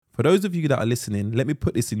For those of you that are listening, let me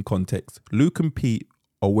put this in context. Luke and Pete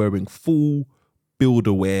are wearing full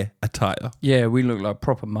builder wear attire. Yeah, we look like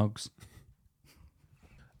proper mugs.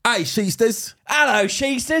 Hey, Sheesters. Hello,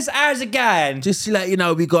 Sheesters. How's it going? Just to let you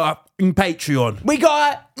know, we got Patreon. We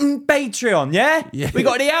got Patreon, yeah? Yeah. We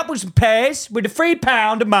got the apples and pears with the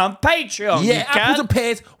 £3 a month Patreon. Yeah, apples and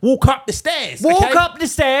pears, walk up the stairs. Walk up the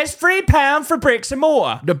stairs, £3 for bricks and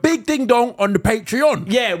mortar. The big ding dong on the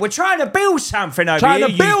Patreon. Yeah, we're trying to build something over here.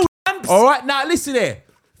 Trying to build. All right, now listen here.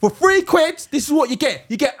 For £3, this is what you get.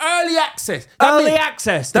 You get early access.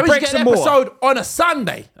 Access. That The means you bricks get and an mortar. episode on a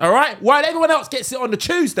Sunday, all right? While everyone else gets it on the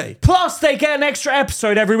Tuesday. Plus, they get an extra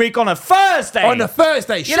episode every week on a Thursday. On a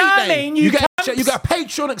Thursday, You know what I mean? You get a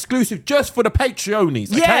Patreon exclusive just for the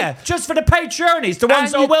Patreonies. Okay? Yeah, just for the Patreonies, the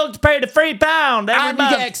ones that are willing to pay the £3 every And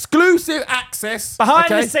month. you get exclusive access Behind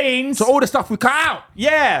the scenes. to all the stuff we cut out.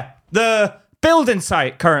 Yeah, the building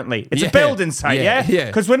site currently. It's a building site, yeah? Yeah.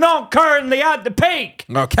 Because we're not currently at the peak.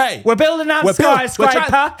 Okay. We're building that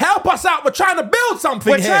skyscraper. Help us out. We're trying to build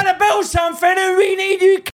something We're here. trying to build something and we need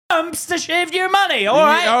you cumps to shift your money, all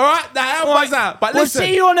right? All right, now help us out. But We'll listen.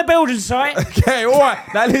 see you on the building site. Okay, all right.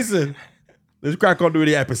 Now listen. Let's crack on with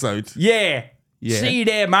the episode. Yeah. Yeah. See you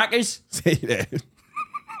there, Marcus. See you there.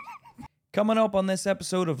 Coming up on this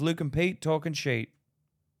episode of Luke and Pete Talking Shit.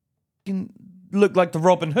 You can look like the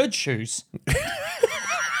Robin Hood shoes.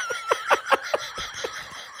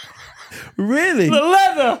 Really? The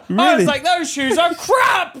leather. I Really? was like, those shoes are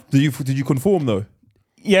crap. Did you conform though?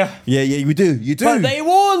 Yeah. Yeah, you do. You do. But they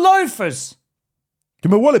wore loafers. Do you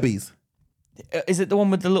remember Wallabies? Is it the one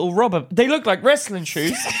with the little rubber? They look like wrestling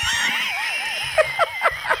shoes.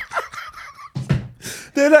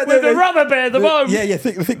 With the rubber bit at the bottom. Yeah,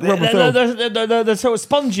 thick rubber film. The sort of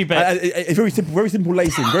spongy bit. It's very simple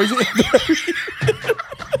lacing. Very simple.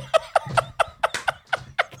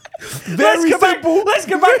 Let's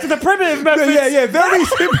go back to the primitive methods. Yeah, very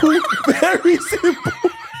simple. Very simple.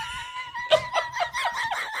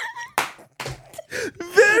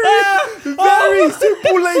 Very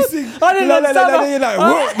simple lacing. I didn't understand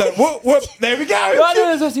that. Whoop. There we go. I know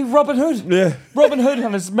there's actually Robin Hood. Yeah. Robin Hood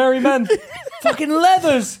and his merry men. Fucking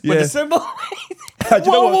leathers with Yeah. the symbol. Do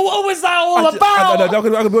you know What was that all about? I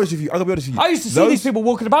can be honest with you. I used to see these people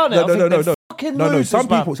walking about now. No. Fucking No. losers, Some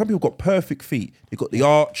man. people got perfect feet. They got the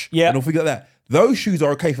arch. Yeah. And all things like that. Those shoes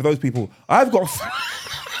are okay for those people. I've got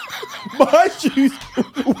my shoes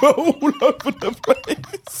were all over the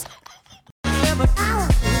place.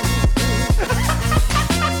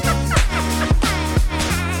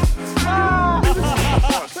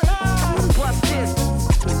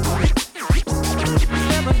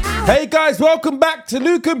 Hey guys, welcome back to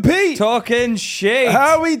Luke and Pete. Talking shit.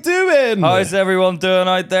 How we doing? How's everyone doing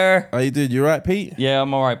out there? How you doing? You right, Pete? Yeah,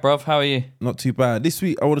 I'm all right, bruv. How are you? Not too bad. This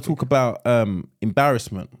week I want to talk about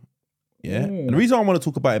embarrassment. Yeah. And the reason I want to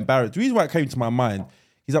talk about embarrassment, the reason why it came to my mind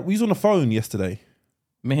is that we was on the phone yesterday.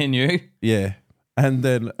 Me and you? Yeah. And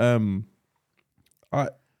then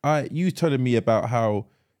you telling me about how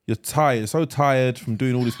you're tired, so tired from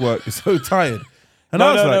doing all this work. You're so tired. And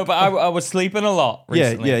No, but I was sleeping a lot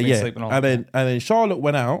recently. Yeah. Sleeping a lot. And then Charlotte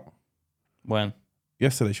went out When?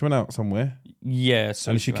 yesterday. She went out somewhere. Yeah.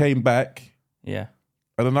 So And she came back. Yeah.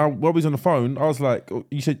 And then while we was on the phone, I was like,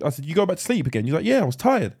 I said, you go back to sleep again? You're like, yeah, I was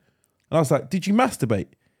tired. And I was like, did you masturbate?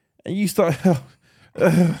 And you started,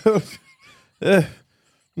 Yeah,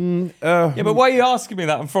 but why are you asking me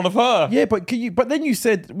that in front of her? yeah, but then you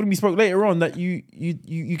said, when we spoke later on, that you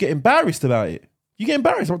get embarrassed about it. You get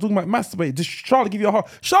embarrassed about talking about masturbate. Does Charlotte give you a hard...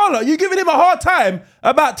 Charlotte, you giving him a hard time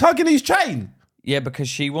about tugging his chain? Yeah, because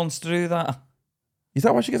she wants to do that. Is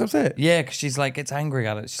that why she gets upset? Yeah, because she's like, gets angry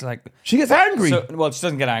at it. She's like... She gets angry? Well, she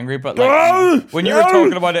doesn't get angry, but like, when you were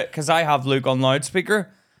talking about it, because I have Luke on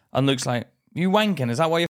loudspeaker, and Luke's like, you wanking? Is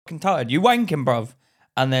that why you're fucking tired? You wanking, bruv?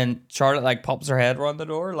 And then Charlotte like pops her head around the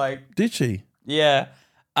door, like... Did she? Yeah,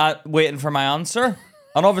 waiting for my answer.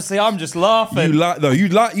 And obviously I'm just laughing.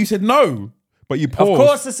 You said no, but you paused. Of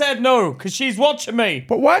course I said no, because she's watching me.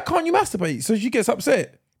 But why can't you masturbate? So she gets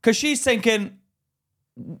upset. Because she's thinking,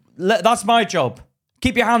 that's my job.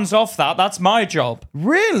 Keep your hands off that. That's my job.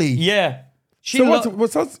 Really? Yeah. She She loves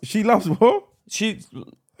what? she's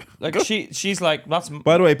like, that's...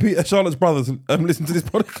 By the way, Peter, Charlotte's brothers listen to this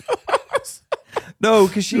podcast. No,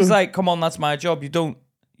 because she's like, come on, that's my job. You don't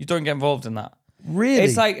get involved in that. Really?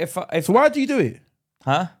 It's like, if So why do you do it?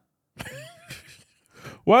 Huh?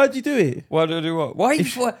 Why do you do it? Why do I do what? Why are you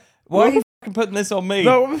fucking putting this on me?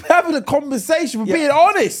 No, we're having a conversation. We're being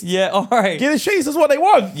honest. Yeah, all right. Give the sheets, that's what they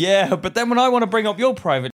want. Yeah, but then when I want to bring up your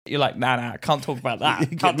private, you're like, nah, I can't talk about that.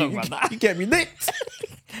 Can't talk about that. You get me nicked.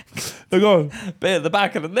 No, go on. Bit at the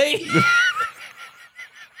back of the knee.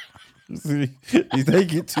 See, you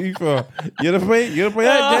take it too far. You gonna play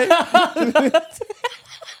that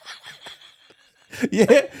game?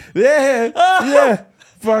 Yeah.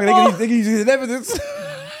 Fuck, they can use it as evidence.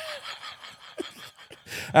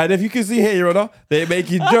 And if you can see here, Your Honor, they're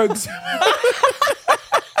making jokes.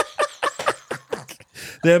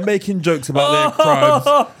 They're making jokes about their crimes.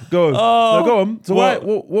 Go on. No, go on. So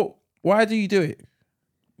why do you do it?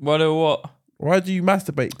 What? Why do you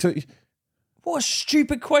masturbate? What a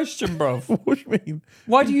stupid question, bro. What do you mean?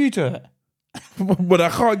 Why do you do it? When I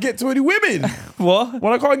can't get to any women. What?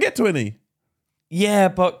 When I can't get to any. Yeah,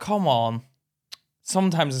 but come on.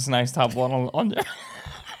 Sometimes it's nice to have one on you.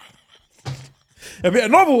 A bit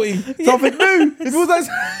of novelty, something new. It feels like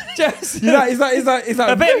Just it's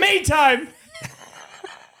like a bit of me time.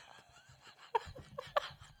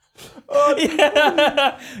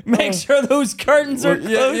 Yeah. Make sure those curtains are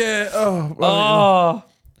closed. Yeah. Oh.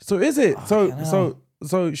 So is it? So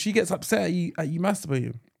she gets upset at you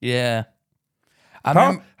masturbating. Yeah.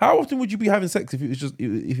 How often would you be having sex if it was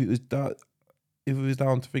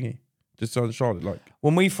down to thingy? Just on Charlotte, like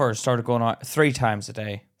when we first started going out 3 times a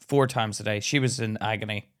day, 4 times a day, she was in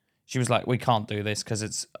agony. She was like, "We can't do this because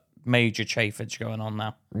it's major chafage going on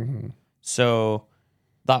now." Mm-hmm. So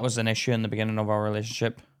that was an issue in the beginning of our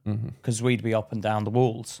relationship because we'd be up and down the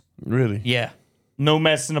walls. Really? Yeah, no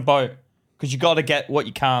messing about because you got to get what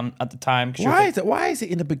you can at the time. Why is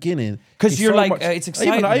it in the beginning? Because you're so like it's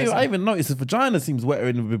exciting. I even noticed the vagina seems wetter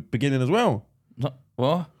in the beginning as well.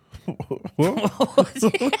 What? What?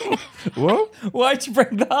 Why'd you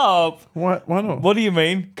bring that up? Why not? What do you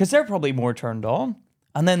mean? Because they're probably more turned on,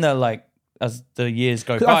 and then they're like, as the years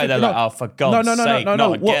go by, they're like, "Oh, for God's sake,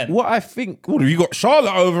 not again." What I think? What have you got,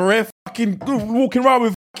 Charlotte over here, fucking walking around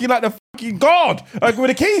with fucking like the fucking guard, like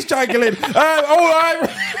with the keys jangling. All right,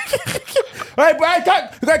 hey,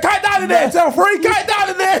 cut down in there, tell free, cut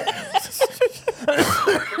down in there.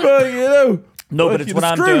 Well, you know, no, but it's when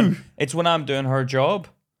I'm doing. It's when I'm doing her job.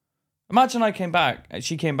 Imagine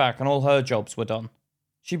she came back and all her jobs were done.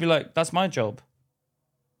 She'd be like, that's my job.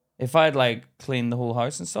 If I'd like cleaned the whole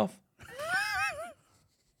house and stuff.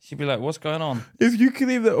 She'd be like, what's going on? If you can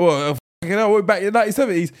leave that, we're back in the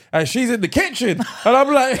 1970s and she's in the kitchen and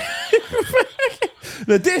I'm like,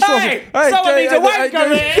 the dishwasher. Hey, someone needs a wank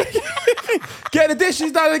on it. Get the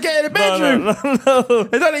dishes done and get in the bedroom. No.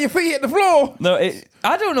 And don't let your feet hit the floor. No,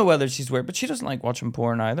 I don't know whether she's weird, but she doesn't like watching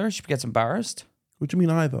porn either. She gets embarrassed. What do you mean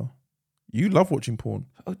either? You love watching porn.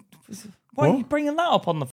 Why are you bringing that up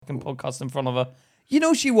on the fucking podcast in front of her? You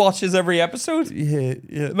know she watches every episode.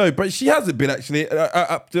 Yeah. No, but she hasn't been actually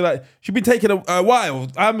up to like. She's been taking a while.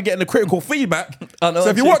 I'm getting the critical feedback. I know. So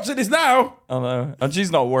if you're watching this now, I know, and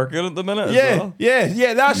she's not working at the minute. Yeah.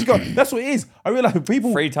 Now she got. That's what it is. I realize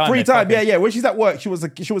people free time. Yeah. When she's at work, she wants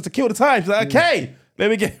to kill the time. She's like, okay,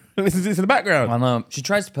 let me listen to this in the background. I know. She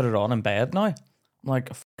tries to put it on in bed now. I'm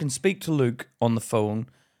like, I fucking speak to Luke on the phone.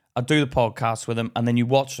 I do the podcast with him, and then you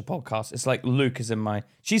watch the podcast. It's like Luke is in my.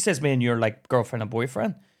 She says me and you're like girlfriend and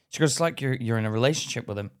boyfriend. She goes, it's like you're in a relationship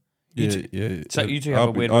with him. Yeah. It's like you two have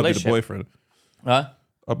a weird relationship. I'll be the boyfriend. Huh?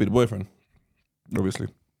 I'll be the boyfriend. Obviously.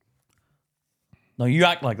 No, you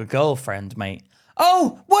act like a girlfriend, mate.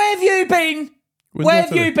 Oh, where have you been? Where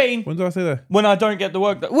have you been? When did I say that? When I don't get the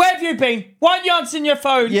work done. Where have you been? Why aren't you answering your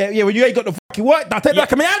phone? Yeah, when you ain't got the fucking work done. Take the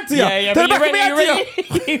back of my hand to you. Yeah, Take the back of my hand to you.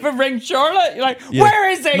 You even ring Charlotte. You're like, where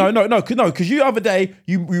is he? No, because you the other day,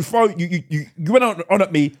 you went on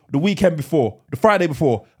at me the weekend before, the Friday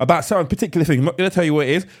before, about some particular thing. I'm not going to tell you what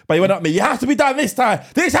it is, but you went at me. It has to be done this time.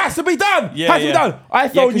 This has to be done. Yeah, has to be done. I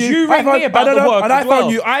phone you. You rang me about the work and as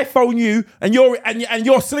well. I phone you, and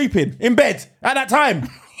you're sleeping in bed at that time.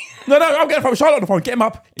 No, I'm getting from Charlotte on the phone. Get him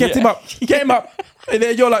up. Get him up. And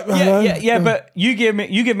then you're like, yeah. But you give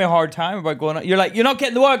me a hard time about going out. You're like, you're not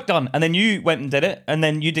getting the work done, and then you went and did it, and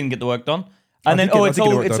then you didn't get the work done, and you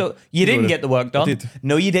didn't get the work done.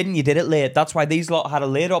 No, you didn't. You did it late. That's why these lot had a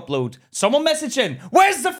late upload. Someone messaged in.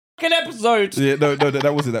 Where's the fucking episode? Yeah, no,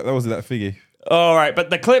 that wasn't that figgy. All right,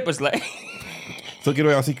 but the clip was late. So give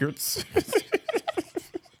away our secrets.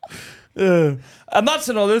 And that's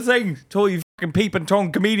another thing to all you fucking peep and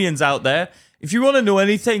tongue comedians out there. If you want to know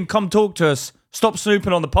anything, come talk to us. Stop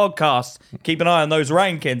snooping on the podcast. Keep an eye on those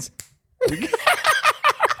rankings.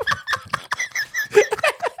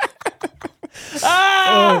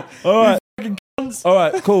 All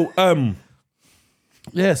right, cool.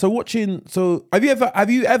 Yeah. So have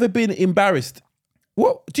you ever been embarrassed?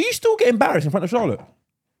 What do you still get embarrassed in front of Charlotte?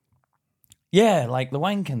 Yeah, like the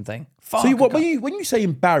wanking thing. Fuck. So when you say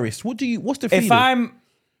embarrassed, what's the feeling? If I'm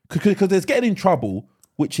because there's getting in trouble,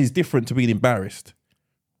 which is different to being embarrassed.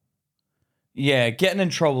 Yeah, getting in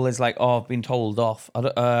trouble is like, oh, I've been told off.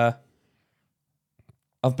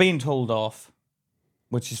 I've been told off,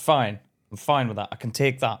 which is fine. I'm fine with that. I can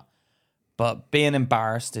take that. But being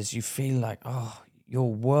embarrassed is you feel like, oh, you're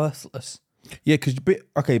worthless. Yeah, because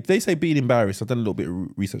if they say being embarrassed, I've done a little bit of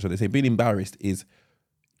research on it. They say being embarrassed is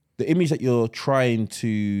the image that you're trying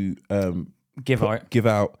to give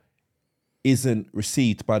out isn't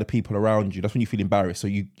received by the people around you. That's when you feel embarrassed. So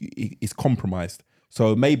it's compromised.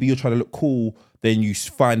 So maybe you're trying to look cool, then you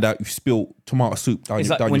find out you've spilled tomato soup down it's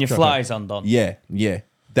your like when your jacket. fly's undone. Yeah.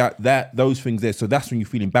 That those things there. So that's when you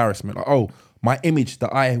feel embarrassment. Like, oh, my image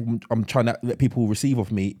that I'm trying to let people receive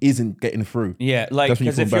of me isn't getting through. Yeah, like,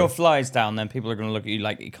 because if your fly's down, then people are going to look at you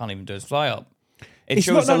like you can't even do his fly up. It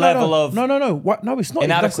shows a level of What? No, it's not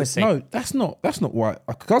inadequacy. That's not why.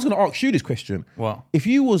 I was going to ask you this question. What? If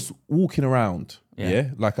you was walking around,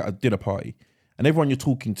 like at a dinner party, and everyone you're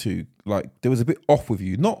talking to, like there was a bit off with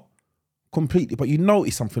you, not completely, but you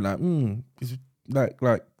notice something like, it's like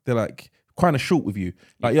they're like kind of short with you.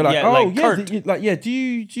 Like you're like, do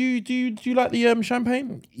you like the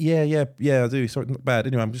champagne? Yeah, I do. Sorry, not bad.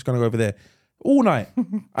 Anyway, I'm just gonna go over there all night,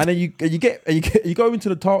 and then you go into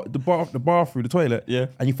the bathroom, the toilet,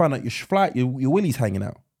 and you find out your willy's hanging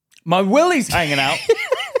out. My willy's hanging out.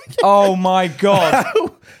 Oh my god!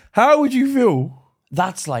 How would you feel?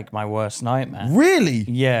 That's like my worst nightmare. Really?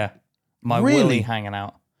 Yeah, my willy hanging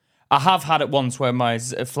out. I have had it once where my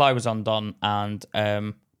fly was undone, and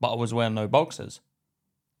but I was wearing no boxers.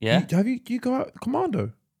 Yeah. Do you go out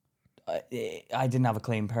commando? I didn't have a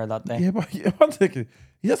clean pair that day. Yeah, but one second.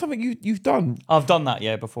 Is that something you've done? I've done that,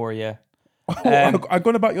 before, yeah. I've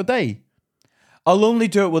gone about your day. I'll only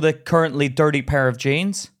do it with a currently dirty pair of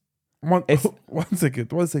jeans. One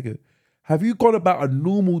second. Have you gone about a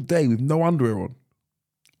normal day with no underwear on?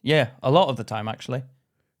 Yeah, a lot of the time, actually.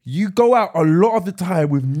 You go out a lot of the time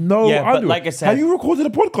with no underwear. But like I said... Have you recorded a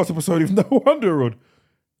podcast episode with no underwear on?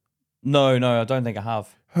 No, I don't think I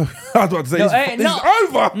have. I was about to say, this is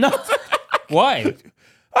over. No. Why?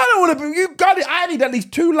 I don't want to be... You got it. I need at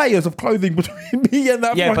least 2 layers of clothing between me and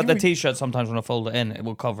that. Yeah, but the t-shirt, sometimes when I fold it in, it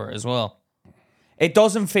will cover it as well. It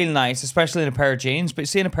doesn't feel nice, especially in a pair of jeans, but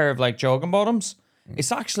seeing a pair of like jogging bottoms,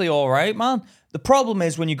 it's actually all right, man. The problem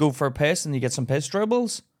is when you go for a piss and you get some piss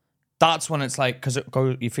dribbles, that's when it's like, because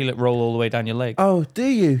you feel it roll all the way down your leg. Oh, do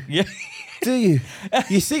you? Yeah. Do you?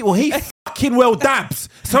 You see, well, he fucking well dabs,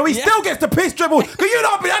 so he still gets the piss dribble. Could you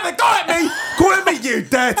not be able to go at me, calling me you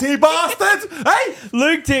dirty bastard? Hey,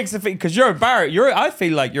 Luke takes the thing because you're embarrassed. I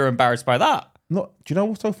feel like you're embarrassed by that. Do you know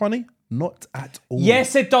what's so funny? Not at all.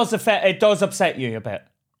 Yes, it does affect. It does upset you a bit.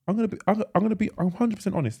 I'm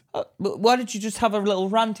 100% honest. Why did you just have a little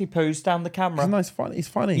ranty pose down the camera? No, it's funny. It's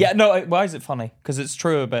funny. Yeah, no. Why is it funny? Because it's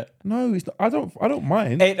true a bit. No, it's not. I don't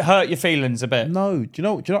mind. It hurt your feelings a bit. No, do you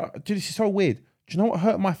know? This is so weird. Do you know what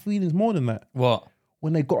hurt my feelings more than that? What?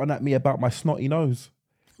 When they got on at me about my snotty nose.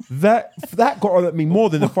 That got on at me more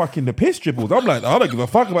than the piss dribbles. I'm like, I don't give a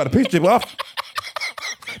fuck about the piss dribble.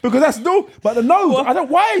 Because that's no, but the nose. What? I don't.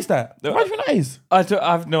 Why is that? Why do you think that is? I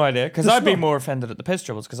have no idea. Because I'd be more offended at the piss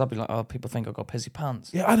dribbles. Because I'd be like, oh, people think I've got pissy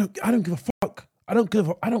pants. Yeah, I don't give a fuck. I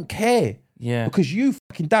don't care. Yeah. Because you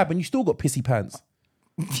fucking dab and you still got pissy pants.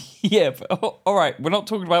 Yeah. But, all right. We're not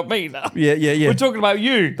talking about me now. Yeah. We're talking about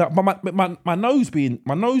you. My nose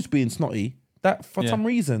being snotty. That for some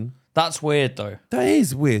reason. That's weird though. That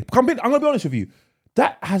is weird. I'm gonna be honest with you.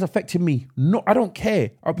 That has affected me. No, I don't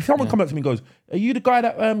care. If someone comes up to me and goes, "Are you the guy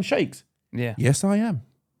that shakes?" Yeah. Yes, I am.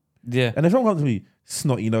 Yeah. And if someone comes to me,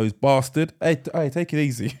 snotty nose bastard, hey, take it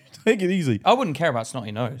easy. Take it easy. I wouldn't care about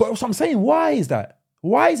snotty nose. But what I'm saying, why is that?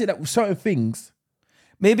 Why is it that with certain things?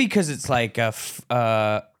 Maybe because it's like not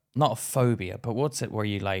a phobia, but what's it where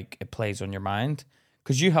you like it plays on your mind?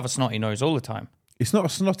 Because you have a snotty nose all the time. It's not a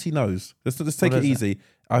snotty nose. Let's take it easy.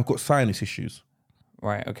 I've got sinus issues.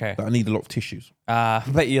 Right, okay. That I need a lot of tissues. I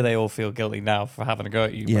bet you they all feel guilty now for having a go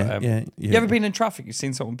at you. Yeah, but, You ever been in traffic, you've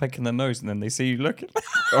seen someone picking their nose and then they see you looking?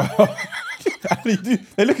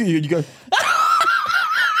 They look at you and you go...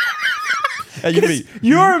 and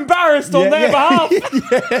you're embarrassed on their behalf.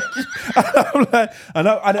 I'm like,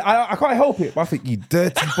 I can't help it, but I think, you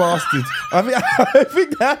dirty bastard. I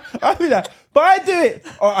think that. But I do it.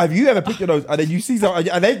 Oh, have you ever picked your nose and then you see someone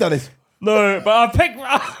and they've done this? No, but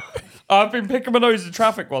I've been picking my nose in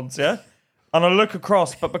traffic once, yeah? And I look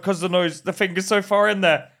across, but because the finger's so far in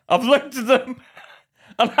there, I've looked at them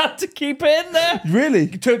and had to keep it in there. Really?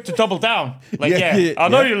 To double down. Like, I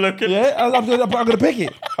know you're looking. Yeah, I'm going to pick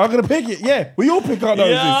it. I'm going to pick it, yeah. We all pick our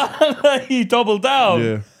noses. Yeah, you double down.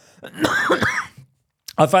 Yeah.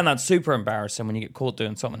 I find that super embarrassing when you get caught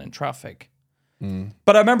doing something in traffic.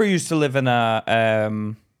 But I remember I used to live in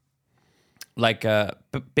a like a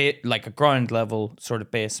ground level sort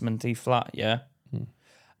of basementy flat, yeah.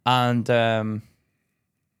 and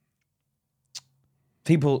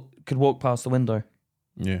people could walk past the window.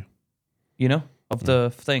 Yeah. You know, of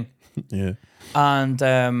the thing. Yeah. And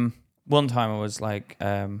one time I was like,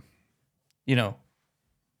 you know,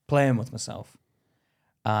 playing with myself.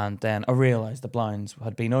 And then I realized the blinds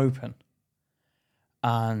had been open.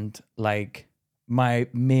 And like my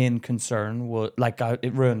main concern was like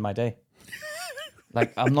it ruined my day.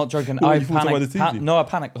 Like I'm not joking. What, I you thought panicked. about the TV? No, I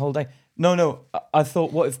panicked the whole day. No. I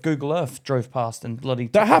thought, what if Google Earth drove past and bloody...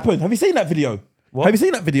 That happened. Have you seen that video? What? Have you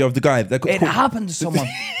seen that video of the guy that got It happened to someone.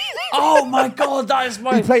 Oh my God, that is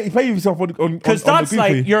my... He played himself on Because on that's the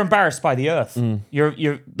like, goofy. you're embarrassed by the earth.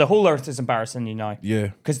 You're the whole earth is embarrassing you now. Yeah.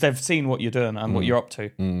 Because they've seen what you're doing and what you're up to.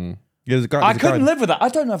 Yeah, there's a guy. I couldn't live with that. I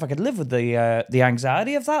don't know if I could live with the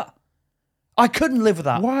anxiety of that. I couldn't live with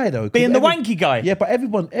that. Why though? 'Cause Being the wanky guy. Yeah, but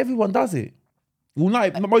everyone does it. Well,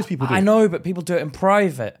 not most people do. I know, but people do it in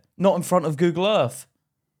private, not in front of Google Earth.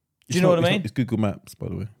 Do you know what I mean? It's Google Maps, by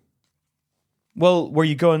the way. Well, where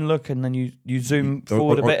you go and look, and then you zoom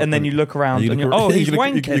forward a bit, and then you look around, and you're, oh, he's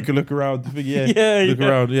wanking. You can look around. Yeah, Yeah, look yeah.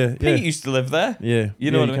 around. Yeah, Pete used to live there. yeah.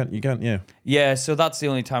 You know yeah, what I mean? You can. Yeah. Yeah, so that's the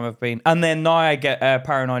only time I've been. And then now I get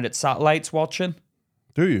paranoid at satellites watching.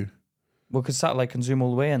 Do you? Well, because satellite can zoom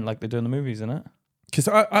all the way in, like they do in the movies, innit? Because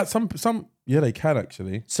some yeah, they can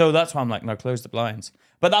actually. So that's why I'm like, no, close the blinds.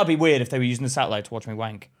 But that'd be weird if they were using the satellite to watch me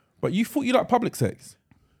wank. But you thought you like public sex?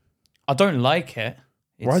 I don't like it.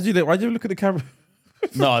 Why do you look at the camera?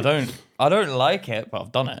 No, I don't. I don't like it, but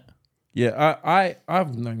I've done it. Yeah,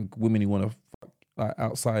 I've known women who want to fuck like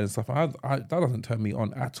outside and stuff. That doesn't turn me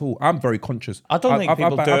on at all. I'm very conscious. I don't think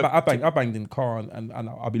people do it. I banged in the car and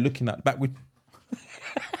I'll be looking at the back with.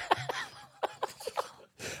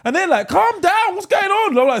 And they're like, calm down, what's going on?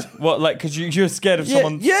 And I'm like, What, like, because you're scared of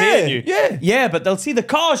someone yeah, seeing you? yeah. Yeah, but they'll see the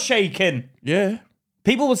car shaking. yeah.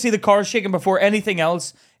 People will see the car shaking before anything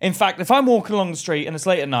else. In fact, if I'm walking along the street and it's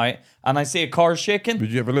late at night and I see a car shaking, Would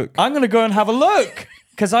you have a look? I'm going to go and have a look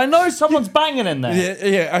because I know someone's banging in there.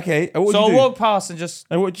 Yeah, okay. And what So would I'll you do? walk past and just...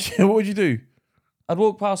 And what would you do? I'd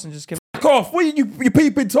walk past and just give... Fuck off! What are you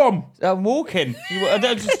peeping, Tom? I'm walking. I'm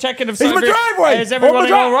just checking if... It's my driveway! Is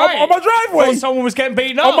everybody all right? On my driveway! Thought someone was getting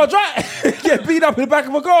beaten up. On my drive! Get beat up in the back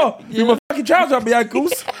of my car with my fucking trousers up my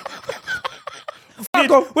ankles. Fuck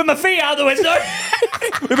off! With my feet out the window.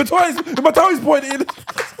 With my toes pointed.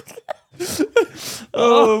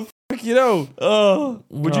 Oh, fuck, you know. Oh,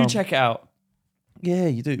 would you check it out? Yeah,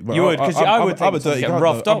 you do. But You would, 'cause I would think I'm a dirty getting cunt.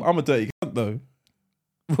 roughed Though. up. I'm a dirty cunt though.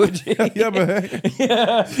 Would you? Yeah, but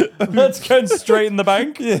Yeah. That's going straight in the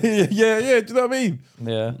bank. yeah. Do you know what I mean?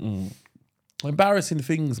 Yeah. Embarrassing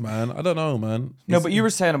things, man. I don't know, man. No, but you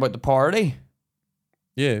were saying about the party.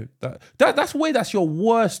 Yeah, that's weird. That's your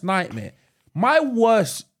worst nightmare. My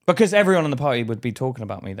worst. Because everyone in the party would be talking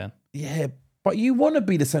about me then. Yeah, but you want to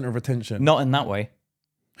be the center of attention. Not in that way.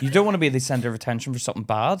 You don't want to be the center of attention for something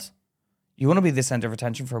bad. You want to be the center of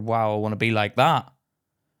attention for, wow, I want to be like that.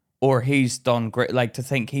 Or he's done great, like to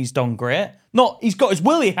think he's done great. Not, he's got his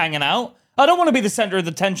willy hanging out. I don't want to be the center of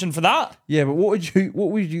the attention for that. Yeah, but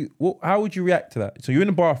how would you react to that? So you're in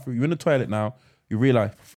the bathroom, you're in the toilet now, you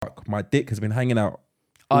realize, fuck, my dick has been hanging out.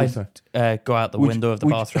 I'd go out the window of the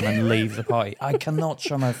bathroom and leave the party. I cannot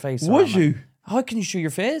show my face. Would you? How can you show your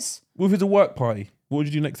face? What if it's a work party? What would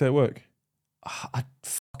you do next day at work?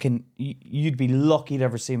 You'd be lucky to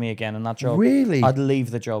ever see me again in that job. Really? I'd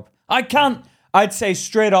leave the job. I can't. I'd say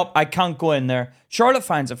straight up, I can't go in there. Charlotte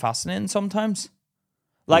finds it fascinating sometimes.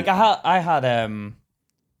 Like I had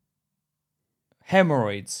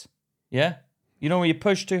hemorrhoids. Yeah, you know when you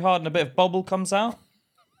push too hard and a bit of bubble comes out.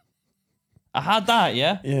 I had that.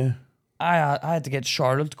 Yeah. Yeah. I had to get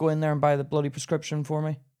Charlotte to go in there and buy the bloody prescription for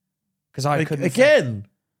me because I couldn't again.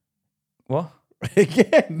 What?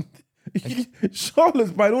 Again.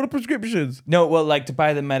 Charlotte's buying all the prescriptions. No, well, like to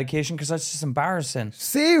buy the medication because that's just embarrassing.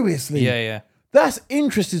 Seriously? Yeah. That's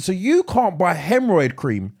interesting. So you can't buy hemorrhoid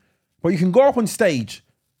cream, but you can go up on stage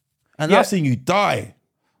and I've seen you die.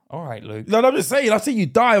 All right, Luke. No, I'm just saying, I've seen you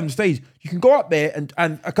die on stage. You can go up there and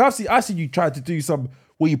I've seen you try to do some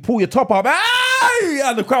where you pull your top up,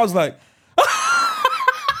 and the crowd's like,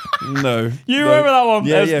 no. You remember that one?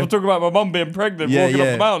 Yeah, We're talking about my mum being pregnant, walking up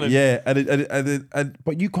the mountain. Yeah, and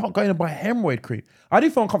but you can't go in and buy hemorrhoid cream. I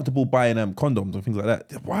do feel uncomfortable buying condoms and things like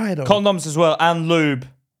that. Why though? Condoms as well and lube.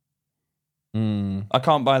 I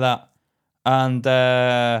can't buy that. And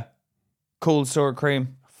cold sore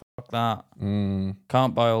cream. Fuck that.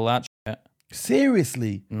 Can't buy all that shit.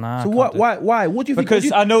 Seriously? Nah. So why? What do you think?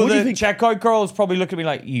 Because I know the checkout girls probably look at me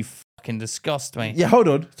like, you fucking disgust me. Yeah, hold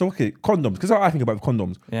on. So okay, condoms. Because I think about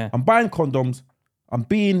condoms. Yeah. I'm buying condoms. I'm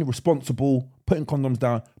being responsible putting condoms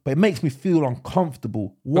down, but it makes me feel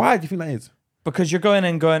uncomfortable. Why do you think that is? Because you're going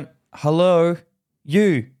in going, hello,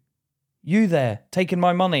 you there, taking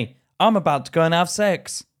my money. I'm about to go and have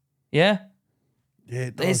sex. Yeah?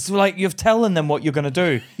 Yeah, it's like you're telling them what you're going to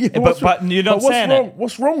do. Yeah, but you're not saying it.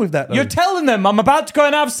 What's wrong with that, though? You're telling them, I'm about to go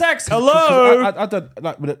and have sex. Hello? I done,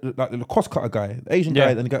 like, with the cost cutter guy, the Asian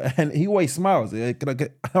guy, and he always smiles. Yeah, can I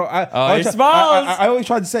get... he smiles. I always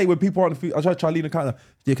try to say when people are on the food, I try to lean the counter,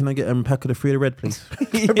 yeah, can I get a pack of the 3 of the red, please?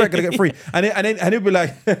 Can I get 3? And he'll be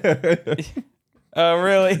like... Oh,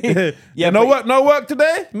 really? Yeah, no work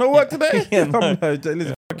today? No work today? Yeah, no.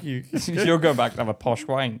 Listen, fuck you. You're going back to have a posh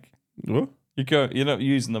wank. What? You're not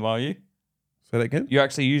using them, are you? Say that again? You're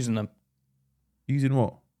actually using them. Using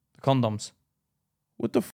what? The condoms.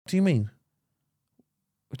 What the f*** do you mean?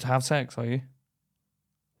 To have sex, are you?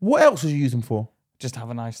 What else would you use them for? Just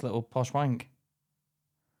have a nice little posh wank.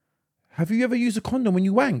 Have you ever used a condom when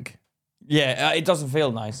you wank? Yeah, it doesn't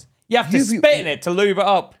feel nice. You have to spit in it to lube it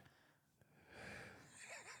up.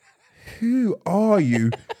 Who are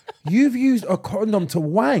you? You've used a condom to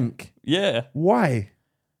wank? Yeah. Why?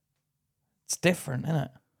 It's different, isn't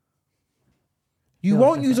it? You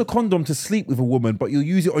won't use a condom to sleep with a woman, but you'll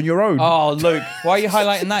use it on your own. Oh, Luke, why are you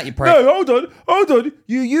highlighting that, you prick? No, hold on.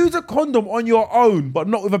 You use a condom on your own, but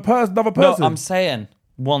not with another person. No, I'm saying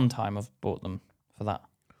one time I've bought them for that.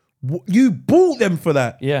 You bought them for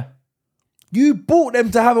that? Yeah. You bought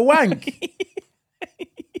them to have a wank?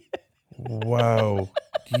 Wow.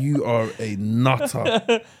 You are a nutter.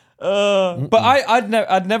 But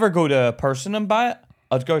I'd never go to a person and buy it.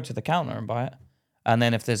 I'd go to the counter and buy it. And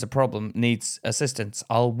then if there's a problem, needs assistance,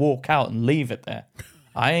 I'll walk out and leave it there.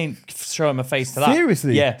 I ain't showing my face to that.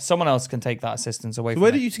 Seriously? Yeah, someone else can take that assistance away from me.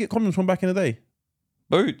 Where did you used to get condoms from back in the day?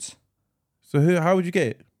 Boots. So how would you get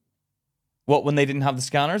it? What, when they didn't have the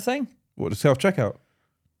scanner thing? What, the self-checkout?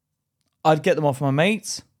 I'd get them off my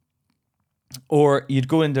mates. Or you'd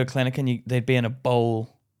go into a clinic and they'd be in a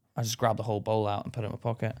bowl. I just grab the whole bowl out and put it in my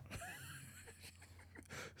pocket.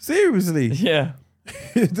 Seriously? Yeah.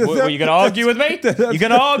 Were you going to argue with me? You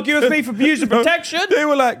going to argue with me for user protection? They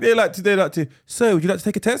like to. So, would you like to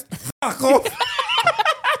take a test? Fuck off.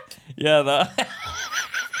 Yeah, that.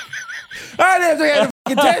 I don't have to get a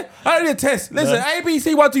fucking test. I don't need a test. Listen, A, B,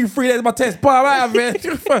 C, 1, 2, 3. That's my test. But I'm out of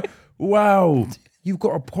here. Wow. You've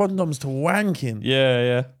got a condoms to wanking.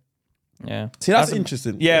 Yeah. See, that's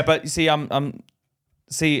interesting. Yeah, but you see,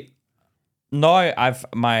 see, now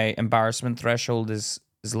my embarrassment threshold is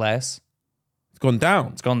less. It's gone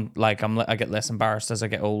down. It's gone, like, I get less embarrassed as I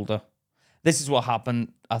get older. This is what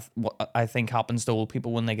happened. What I think happens to old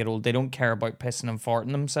people when they get old. They don't care about pissing and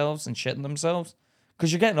farting themselves and shitting themselves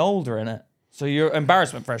because you're getting older, innit? So your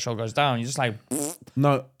embarrassment threshold goes down. You're just like,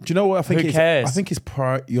 no. Do you know what I think? Who cares? I think it's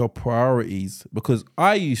your priorities, because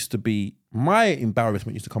I used to be, my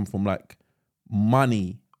embarrassment used to come from like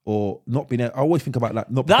money or not being. I always think about like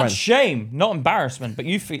not. That's shame, not embarrassment. But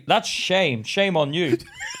you feel that's shame. Shame on you.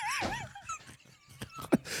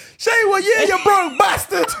 Shame on you, you broke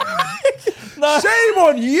bastard. No. Shame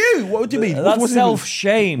on you. What do you mean? That's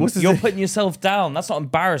self-shame. You're putting yourself down. That's not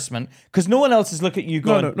embarrassment because no one else is looking at you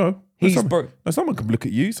going, no. He's broke. No, someone can look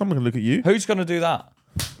at you. Someone can look at you. Who's going to do that?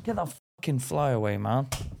 Get that fucking fly away, man.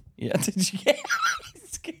 Yeah, did you get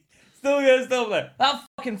Still there. That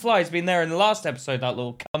fucking fly's been there in the last episode, that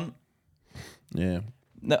little cunt. Yeah.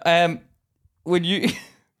 No, when you...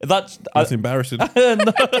 That's embarrassing.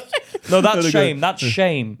 No, that's shame. That's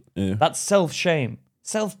shame. Yeah. That's self-shame.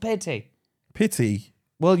 Self-pity. Pity?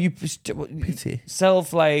 Well, Pity?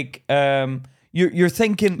 Self, like... You're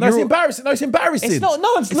thinking... No, it's embarrassing. No, it's embarrassing. It's not.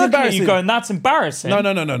 No one's looking at you going, that's embarrassing.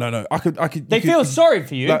 No. I could. They feel sorry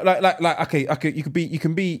for you. Like. Okay. You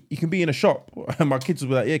can be in a shop, and my kids will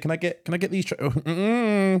be like, yeah, can I get these?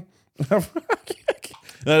 No.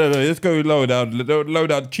 Let's go lower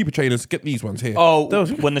down. Cheaper trainers. Get these ones here. Oh,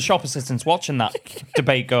 when the shop assistant's watching that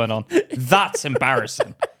debate going on, that's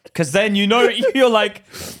embarrassing. Because then you're like,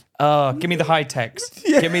 give me the high techs.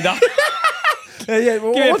 Yeah. Give me that. Yeah. Give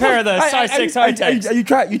me a pair of the size 6 high techs. You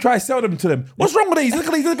try to sell them to them. What's wrong with these? Look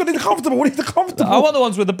at these. They're comfortable. What is the comfortable? I want the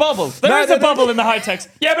ones with the bubbles. There is a bubble in the high techs.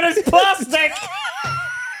 Yeah, but it's plastic.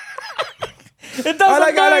 It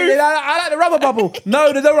doesn't I like the rubber bubble.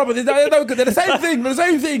 No, there's no rubber. They're no good. They're the same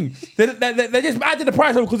thing. They just added the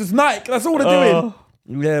price because it's Nike. That's all they're doing.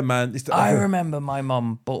 Yeah, man. I remember my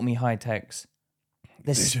mum bought me high techs.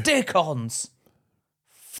 The stick-ons.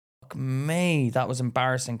 Fuck me. That was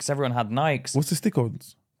embarrassing because everyone had Nikes. What's the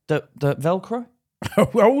stick-ons? The Velcro. How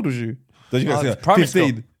old was you? Did you guys primary 15?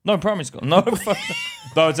 School. No, primary school. No,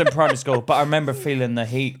 no, it's in primary school. But I remember feeling the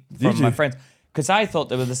heat from my friends. Because I thought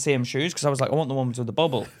they were the same shoes, because I was like, I want the ones with the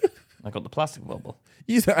bubble. I got the plastic bubble.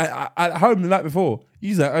 You said at home the night before.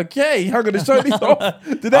 You said, okay, I'm going to show this off.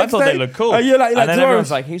 I thought they looked cool. And you're like, and then everyone's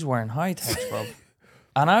like, he's wearing high-techs, bro.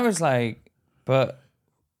 And I was like, but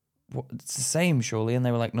it's the same, surely. And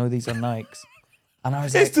they were like, no, these are Nikes. And I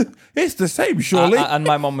was like, it's the same, surely. And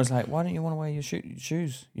my mom was like, why don't you want to wear your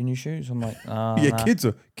shoes, your new shoes? I'm like, oh, yeah, nah.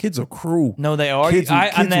 kids are cruel. No, they are. Kids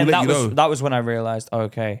And then will that was when I realized,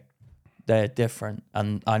 okay, they're different,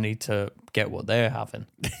 and I need to get what they're having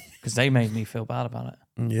because they made me feel bad about it.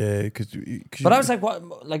 Yeah, but I was like,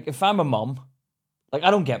 what? Like, if I'm a mom, like,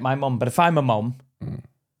 I don't get my mom, but if I'm a mom,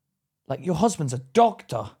 like, your husband's a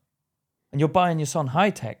doctor, and you're buying your son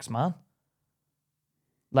high-techs, man.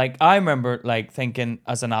 Like, I remember, like, thinking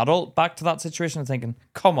as an adult back to that situation, thinking,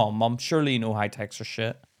 come on, mom, surely you know high-techs are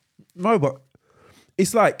shit. No, but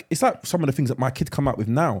it's like some of the things that my kids come up with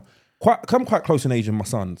now. I'm quite close in age with my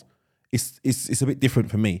sons. It's a bit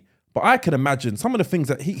different for me. But I can imagine some of the things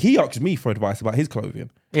that he asks me for advice about his clothing.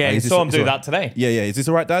 Yeah, like, you saw him do that today. Yeah. Is this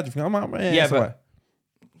all right, Dad? You think, yeah, but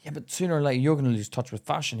yeah, but sooner or later you're going to lose touch with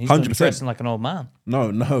fashion. He's going to be dressing like an old man. No.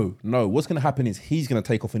 What's going to happen is he's going to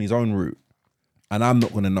take off in his own route, and I'm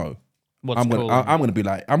not going to know. I'm going to be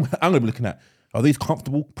like, I'm going to be looking at, are these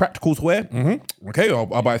comfortable, practical to wear? Mm-hmm. Okay, I'll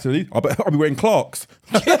buy some of these. I'll be wearing Clarks.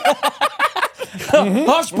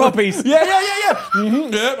 Hush puppies. Yeah.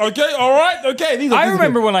 Mm-hmm. Yeah. Okay. All right. Okay. I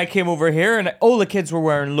remember when I came over here and all the kids were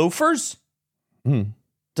wearing loafers. They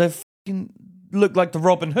fucking looked like the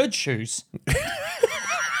Robin Hood shoes.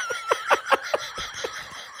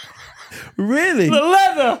 Really? The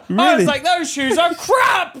leather. Really? I was like, those shoes are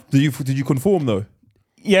crap. Did you conform though?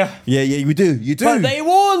 Yeah. Yeah. You do. But they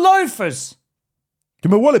wore loafers. Do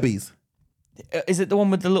you remember Wallabies? Is it the one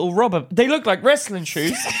with the little rubber? They look like wrestling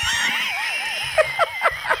shoes.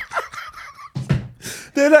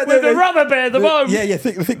 With the rubber bit at the bottom. Yeah,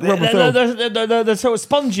 thick rubber film. The sort of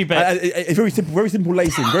spongy bit. It's very simple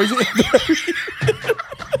lacing. Very simple.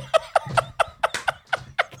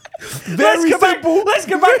 Let's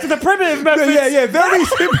go back to the primitive methods. Yeah, very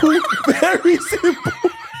simple. Very simple.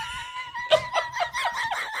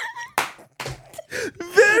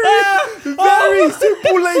 Very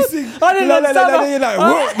simple lacing. I didn't understand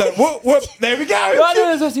that. Whoop. There we go. I know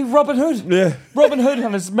there's actually Robin Hood. Yeah. Robin Hood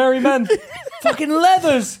and his merry men. Fucking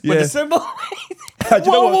leathers with a symbol.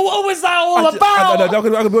 What was that all about? I'm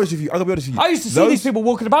gonna be honest with you. I used to see these people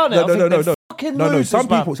walking about now. No. Some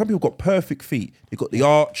people got perfect feet. They got the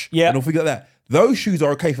arch. Yeah. And all things like that. Those shoes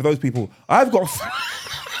are okay for those people. I've got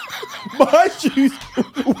my shoes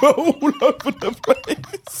were all over the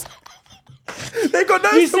place. They got no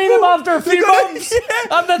support. You see them after a few months,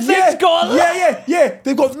 and the thing's gone. Yeah.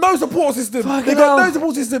 They've got no support system. They've got no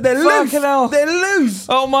support system. They're loose. They're loose.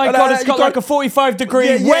 Oh my God! It's got like a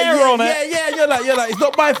 45-degree wear on it. Yeah. You're like, it's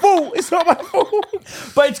not my fault. It's not my fault.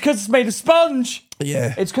 But it's because it's made of sponge.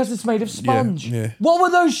 Yeah. It's because it's made of sponge. Yeah. What were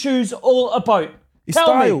those shoes all about?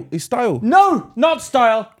 Tell me. It's style. No, not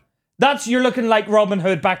style. You're looking like Robin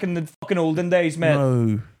Hood back in the fucking olden days, man.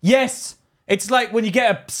 No. Yes. It's like when you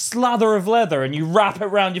get a slather of leather and you wrap it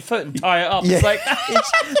around your foot and tie it up. Yeah. It's like,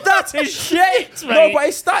 that's a shit, mate. No, but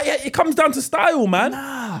it comes down to style, man.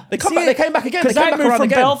 Nah. They came back again. Because I moved from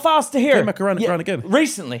Belfast to here. Came back around again.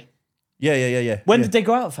 Recently. Yeah. When did they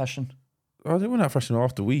go out of fashion? Oh, they went out of fashion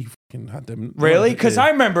after we fucking had them. Really? Because I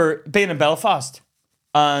remember being in Belfast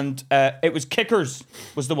and it was Kickers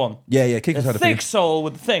was the one. Yeah, Kickers had a thick sole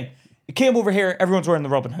with the thing. It came over here, everyone's wearing the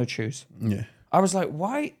Robin Hood shoes. Yeah. I was like,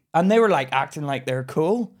 why? And they were like acting like they're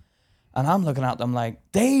cool. And I'm looking at them like,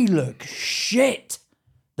 they look shit,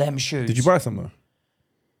 them shoes. Did you buy some though?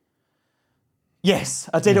 Yes,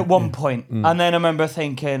 I did at one point. And then I remember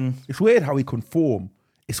thinking... It's weird how we conform.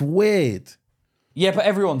 It's weird. Yeah, but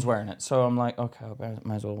everyone's wearing it. So I'm like, okay, I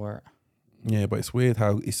might as well wear it. Yeah, but it's weird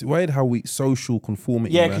how we social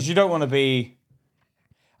conformity. Yeah, because you don't want to be...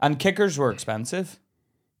 And Kickers were expensive.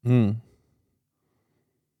 Yeah.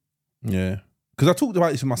 Because I talked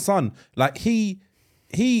about this with my son. Like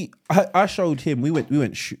I showed him. We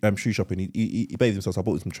went shoe shopping. He bathed himself. So I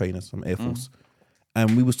bought him some trainers, some Air Force,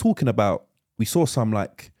 and we was talking about. We saw some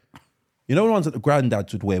like, the ones that the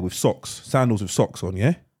granddads would wear with socks, sandals with socks on.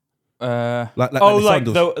 Yeah. Like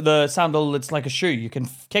the sandal. It's like a shoe. You can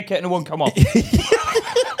kick it and it won't come off.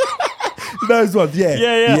 Those ones,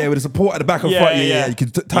 yeah, with the support at the back and front, you can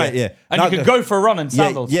tie it, and now, you can go for a run in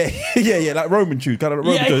sandals, yeah, like Roman shoes, kind of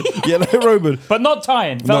like Roman shoes, like Roman, but not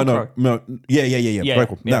tying, Velcro. No,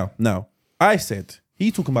 yeah. Now, I said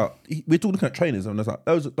we're talking looking at trainers, and I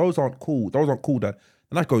was like, those aren't cool, Dad.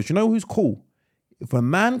 And I goes, you know who's cool? If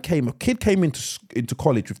a kid came into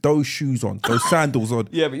college with those shoes on, those sandals on,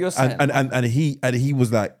 yeah, but you're saying, and he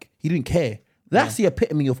was like, he didn't care. That's the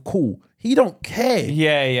epitome of cool. He don't care.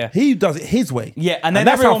 Yeah. He does it his way. Yeah, and then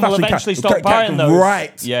everyone will eventually stop buying those.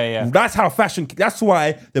 Right. Yeah. That's how fashion. That's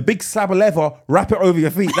why the big slab of leather, wrap it over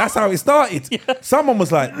your feet. That's how it started. Someone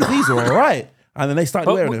was like, "These are all right," and then they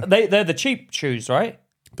started wearing them. They're the cheap shoes, right?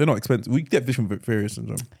 They're not expensive. We get vision various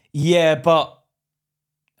syndrome. Yeah, but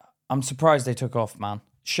I'm surprised they took off, man.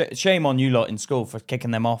 Shame on you lot in school for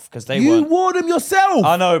kicking them off because You wore them yourself.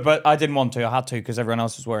 I know, but I didn't want to. I had to because everyone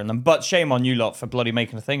else was wearing them. But shame on you lot for bloody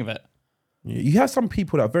making a thing of it. Yeah, you have some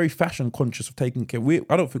people that are very fashion conscious of taking care.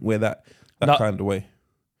 I don't think we're that kind of way.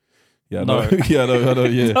 Yeah, no. I know.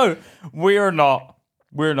 Yeah, no, we're not.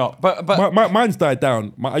 We're not. But mine's died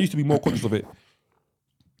down. I used to be more conscious of it.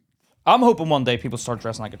 I'm hoping one day people start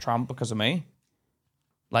dressing like a tramp because of me.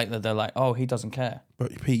 Like they're like, oh, he doesn't care.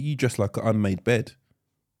 But Pete, you dress like an unmade bed.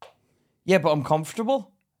 Yeah, but I'm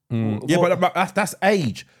comfortable. Yeah, but that's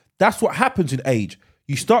age. That's what happens in age.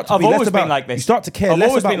 You start to I've be less always about. been like this. You start to care I've less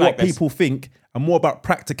always about been what like this. people think and more about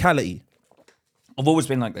practicality. I've always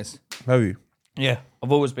been like this. Have you? Yeah,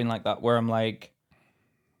 I've always been like that, where I'm like,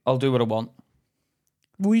 I'll do what I want.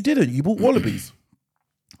 Well, you didn't. You bought wallabies.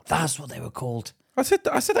 That's what they were called. I said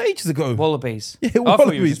that ages ago. Wallabies. Yeah, I thought you were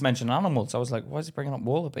wallabies. just mentioning animals. I was like, why is he bringing up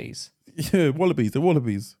wallabies? Yeah, wallabies. They're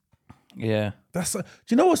wallabies. Yeah. Do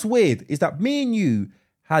you know what's weird? Is that me and you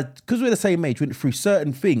had, because we're the same age, went through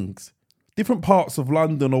certain things, different parts of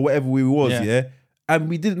London or wherever we was, yeah? And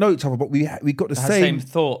we didn't know each other, but we got the Same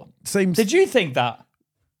thought. Same. Did you think that?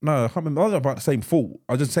 No, I can't remember. I don't know about the same thought.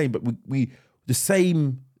 I was just saying, but we the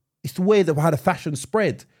same. It's the way that how the fashion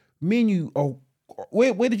spread. Me and you. Oh,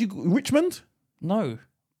 where did you go? Richmond? No,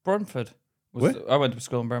 Brentford. Where? I went to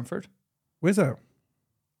school in Brentford. Where's that?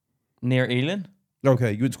 Near Ealing.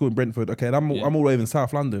 Okay, you went to school in Brentford. Okay, and I'm all the way in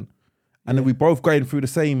South London, and then we both going through the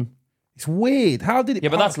same. It's weird. How did it? Yeah,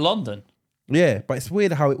 but that's London. Yeah, but it's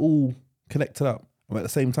weird how it all connected up at the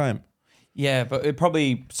same time. Yeah, but it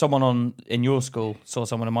probably someone in your school saw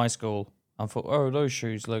someone in my school and thought, oh, those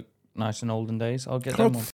shoes look nice in olden days. I'll get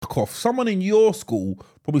them one. Fuck off. Someone in your school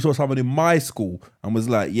probably saw someone in my school and was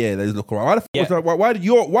like, yeah, they look alright.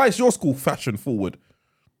 Why is your school fashion forward?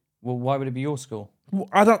 Well, why would it be your school? Well,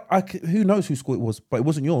 who knows whose school it was, but it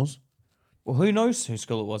wasn't yours. Well, who knows whose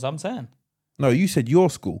school it was? I'm saying. No, you said your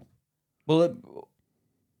school. Well,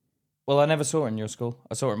 I never saw it in your school.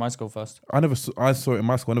 I saw it in my school first. I saw it in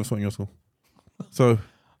my school. I never saw it in your school. So,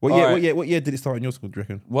 what year did it start in your school, do you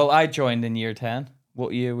reckon? Well, I joined in year 10.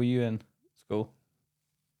 What year were you in school?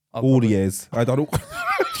 All the years. I done all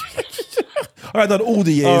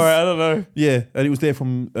the years. All right, I don't know. Yeah, and it was there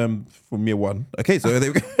from year one. Okay, so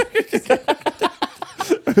there we go.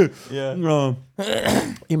 Yeah.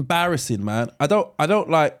 Embarrassing, man. I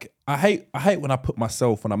hate when I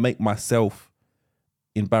make myself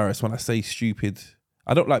embarrassed when I say stupid.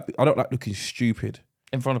 I don't like looking stupid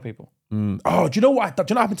In front of people. Oh, do you know what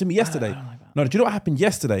happened to me yesterday? I don't like that. No, do you know what happened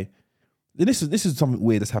yesterday? This is something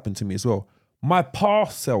weird that's happened to me as well. My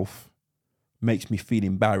past self makes me feel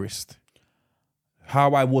embarrassed.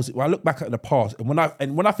 How I was, when I look back at the past, and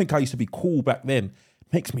when I think I used to be cool back then,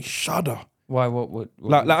 it makes me shudder. Why? What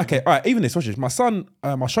Okay, all right. Even this, watch this. My son,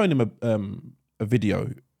 I was showing him a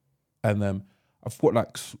video, and I've got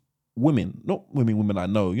like not women I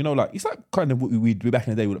know. You know, like it's like kind of what we'd do back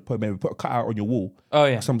in the day. We'd put a cutout on your wall. Oh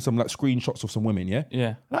yeah. Some like screenshots of some women. Yeah.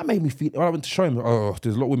 Yeah. That made me feel. When I went to show him, oh,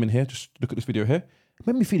 there's a lot of women here. Just look at this video here. It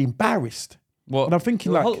made me feel embarrassed. What? And I'm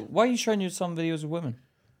thinking why are you showing you some videos of women?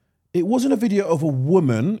 It wasn't a video of a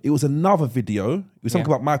woman. It was another video. It was something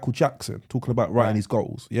about Michael Jackson talking about writing his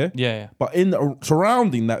goals. Yeah. Yeah. But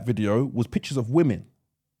surrounding that video was pictures of women.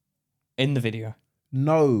 In the video.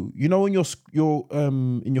 No, you know, in your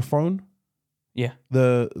in your phone. Yeah.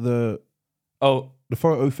 The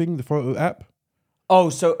photo thing, the photo app. Oh,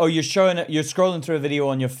 so you're showing it. You're scrolling through a video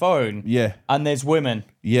on your phone. Yeah. And there's women.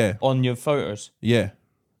 Yeah. On your photos. Yeah.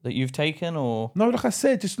 That you've taken, or no, like I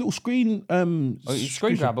said, just little screen. You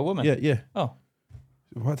screen grab a woman. Yeah, yeah. Oh,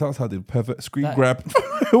 what else I did? Pervert screen grab.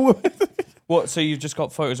 What? So you've just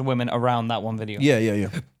got photos of women around that one video? Yeah.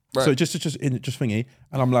 Right. So just thingy,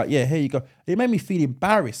 and I'm like, yeah, here you go. It made me feel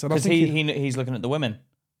embarrassed, because he's looking at the women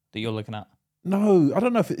that you're looking at. No, I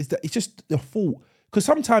don't know if it's that. It's just the fault. Because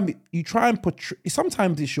sometimes you try and portray.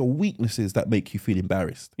 Sometimes it's your weaknesses that make you feel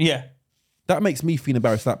embarrassed. Yeah, that makes me feel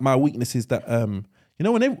embarrassed. Like my weaknesses that you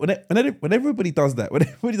know, when everybody does that, when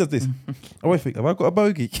everybody does this, I always think, have I got a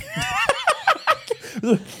bogey?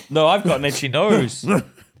 No, I've got an itchy nose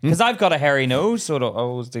because I've got a hairy nose, so I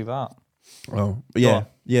always do that. Oh, but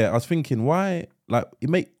yeah. I was thinking, why? Like,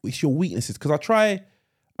 it's your weaknesses because I try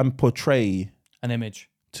and portray an image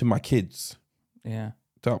to my kids. Yeah,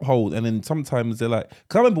 to uphold. And then sometimes they're like,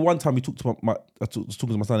 because I remember one time we talked to I was talking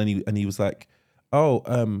to my son, and he was like, oh,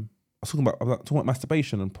 I was talking about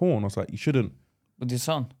masturbation and porn. I was like, you shouldn't. With your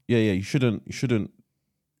son? Yeah, you should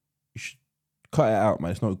cut it out,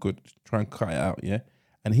 man. It's not good. Try and cut it out, yeah.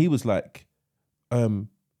 And he was like, do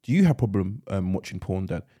you have a problem watching porn,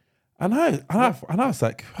 Dad? And I was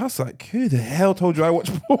like, who the hell told you I watch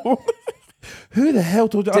porn? Who the hell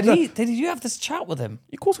told you? Did you have this chat with him?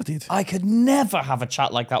 Of course I did. I could never have a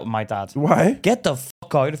chat like that with my dad. Why? Get the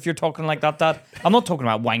fuck out if you're talking like that, Dad. I'm not talking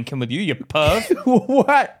about wanking with you perv.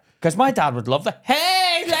 What? Because my dad would love that.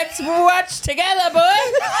 Hey, let's watch together,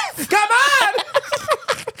 boy. Come on.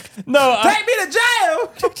 No, take me to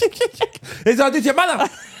jail. It's all did your mother.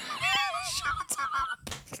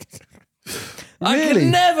 I could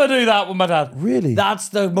never do that with my dad. Really? That's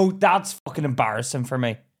fucking embarrassing for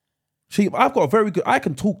me. See, I've got a very good. I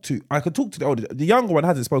can talk to the older. The younger one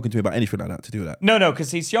hasn't spoken to me about anything like that to do with that. No,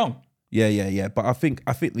 because he's young. Yeah. But I think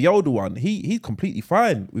the older one, he's completely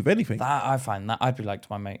fine with anything. That I find that I'd be like to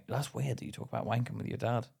my mate. That's weird that you talk about wanking with your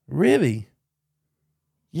dad. Really?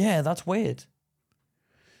 Yeah, that's weird.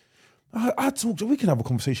 I talk. We can have a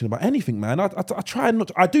conversation about anything, man. I try not.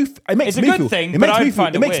 To, I do. It makes it's a me good feel, thing, it but makes I me feel.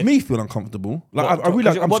 find It it makes weird. me feel uncomfortable. Like I really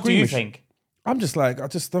like. What do you think? I'm just like, I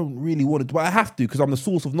just don't really want to, but I have to because I'm the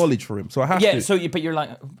source of knowledge for him. So I have to. Yeah. So, but you're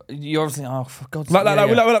like, you're obviously, oh, for God's sake.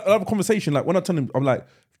 We have a conversation. Like when I tell him, I'm like,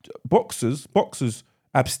 boxers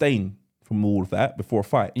abstain from all of that before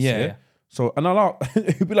fights. Yeah. So and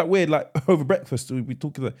it'd be like weird, like over breakfast we'd be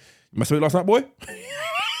talking like, you must have last night, boy.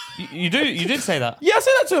 You did say that. Yeah, I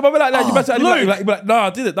said that to him. I'd be like, you must have like, no,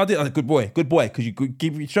 I did it. I did it. Good boy, because you could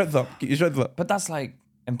keep your strength up. Get your strength up. But that's like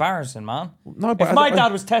embarrassing, man. No, but if my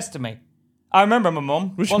dad was testing me, I remember my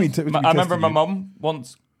mum. I remember my mum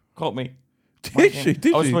once caught me. Did she?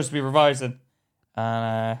 I was supposed to be revising.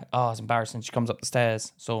 And it's embarrassing. She comes up the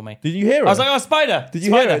stairs, saw me. Did you hear her? I was like, oh, spider. Did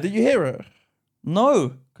you hear her? Did you hear her?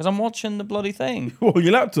 No, because I'm watching the bloody thing. Oh,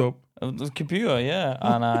 your laptop? The computer, yeah.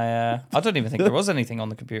 And I don't even think there was anything on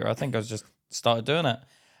the computer. I think I was just started doing it.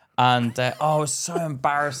 And it was so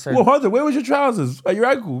embarrassing. Well, hold on. Where was your trousers? At your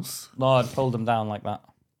ankles? No, I'd pulled them down like that.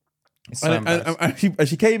 It's so embarrassing. And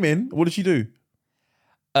she came in. What did she do?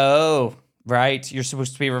 Oh, right. You're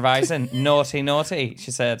supposed to be revising. Naughty, she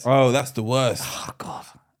said. Oh, that's the worst. Oh, God.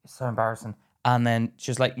 It's so embarrassing. And then she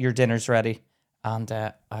was like, your dinner's ready. And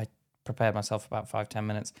I prepared myself about 5-10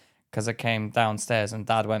 minutes because I came downstairs and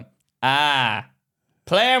Dad went,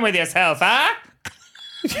 playing with yourself, huh?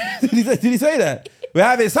 Did he say that? We're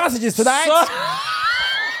having sausages tonight.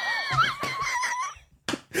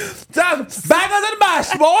 Bangers and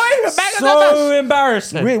mash, boy.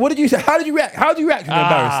 Embarrassing. Really? What did you say? How did you react? How do you react when you're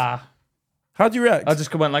embarrassed? How do you react? I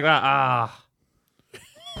just went like that.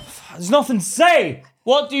 There's nothing to say.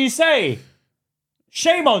 What do you say?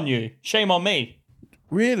 Shame on you. Shame on me.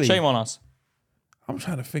 Really? Shame on us. I'm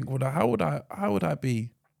trying to think. How would I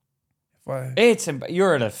be? If I...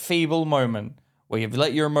 You're at a feeble moment where you've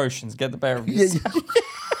let your emotions get the better of you.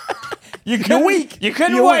 You're weak. You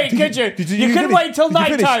couldn't wait, could you? You couldn't wait till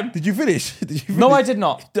nighttime. Did you finish? No, I did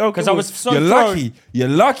not. Because I was so You're thrown. lucky. You're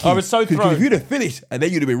lucky. I was so thrown. If you'd have finished, and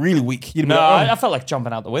then you'd have been really weak. No, I felt like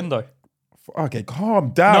jumping out the window. Okay,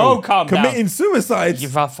 calm down. No, calm down. Committing suicide.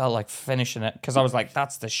 I felt like finishing it because I was like,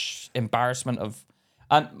 that's the embarrassment of...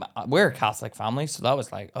 And we're a Catholic family, so that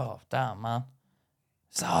was like, oh, damn, man.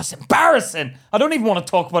 So it's embarrassing. I don't even want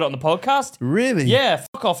to talk about it on the podcast. Really? Yeah,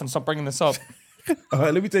 fuck off and stop bringing this up. All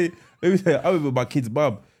right, let me tell you. I was with my kid's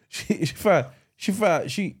mum. She found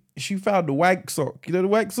the wank sock. You know the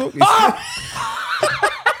wank sock?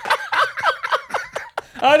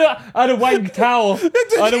 I had a wank towel.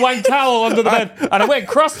 I had a wank towel under the bed, and it went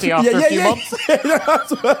crusty after a few months.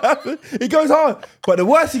 That's what happened. It goes hard. But the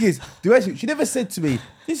worst thing is, she never said to me,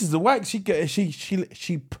 "This is the wank." She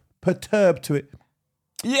perturbed to it.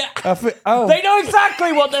 Yeah, they know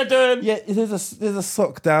exactly what they're doing. Yeah, there's a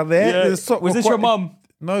sock down there. Yeah. There's a sock. Was this your mum?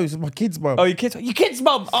 No, it's my kid's mum. Oh, your kid's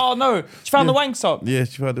mum. Oh no, she found the wank sock. Yeah,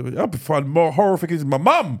 she found it. I'd find more horrific is my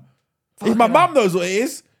mum. If my mum knows what it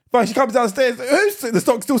is, but she comes downstairs. The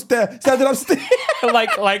sock's still standing upstairs.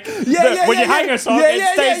 like when you hang a sock,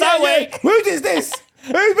 it stays that way. Who did this?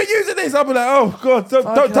 Who's been using this? I'll be like, oh God,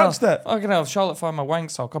 don't touch that. Fucking hell, Charlotte found my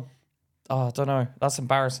wank sock. I don't know. That's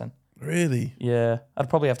embarrassing. Really? Yeah, I'd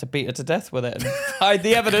probably have to beat her to death with it and hide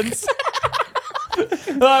the evidence.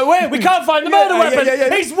 Wait, we can't find the murder weapon.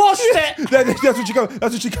 Yeah. He's washed it. That's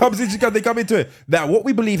what she comes in. They come into it. Now, what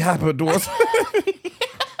we believe happened was.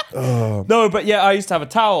 No, but yeah, I used to have a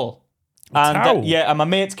towel. Towel? And my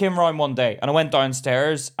mates came around one day, and I went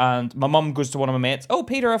downstairs, and my mum goes to one of my mates. Oh,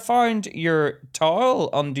 Peter, I found your towel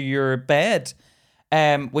under your bed.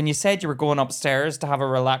 when you said you were going upstairs to have a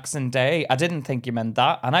relaxing day, I didn't think you meant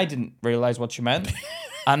that, and I didn't realise what you meant.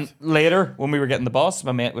 And later, when we were getting the bus,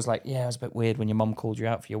 my mate was like, yeah, it was a bit weird when your mum called you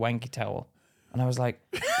out for your wanky towel. And I was like,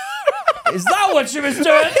 is that what she was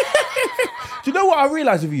doing? Do you know what I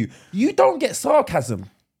realised with you? You don't get sarcasm.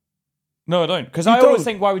 No, I don't. Because I always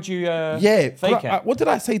think, why would you fake it? What did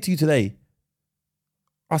I say to you today?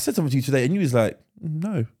 I said something to you today and you was like,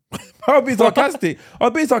 no. I was being sarcastic. I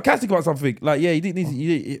was being sarcastic about something. Like, yeah, you didn't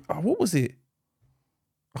need to, what was it?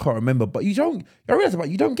 I can't remember. But you don't, I realised about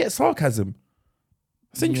you don't get sarcasm.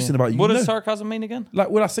 It's interesting about you. What does sarcasm mean again? Like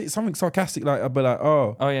when I say something sarcastic, like I'll be like,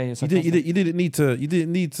 oh yeah, you didn't need to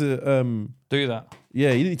do that.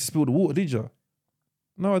 Yeah, you didn't need to spill the water, did you?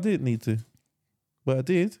 No, I didn't need to, but I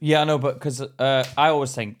did. Yeah, I know, but because I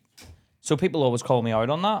always think, so people always call me out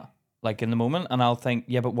on that, like in the moment, and I'll think,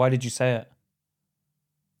 yeah, but why did you say it?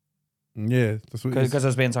 Yeah, that's what. Because I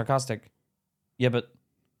was being sarcastic. Yeah, but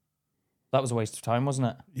that was a waste of time, wasn't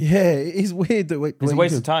it? Yeah, it is weird that it's a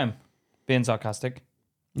waste of time being sarcastic.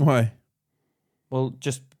 Why? Well,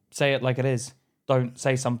 just say it like it is. Don't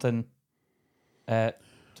say something. Do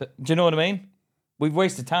you know what I mean? We've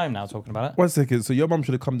wasted time now talking about it. 1 second. So your mum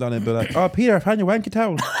should have come down and be like, "Oh, Peter, I found your wanky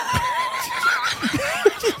towel."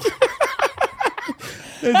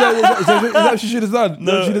 Is that what she should have done?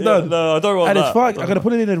 No, I don't want and that. It's fuck. I gotta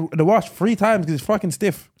put it in the wash 3 times because it's fucking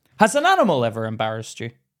stiff. Has an animal ever embarrassed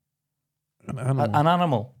you? An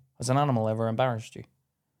animal. Has an animal ever embarrassed you?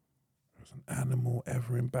 Has an animal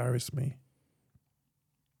ever embarrassed me?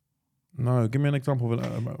 No, give me an example of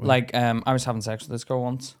it. Like, I was having sex with this girl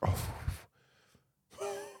once.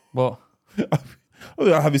 What? I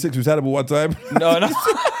was having sex with this animal one time. No.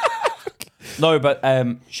 No, but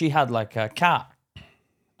she had like a cat,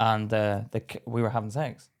 and we were having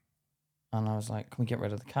sex, and I was like, "Can we get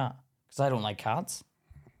rid of the cat?" Because I don't like cats.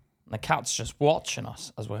 And the cat's just watching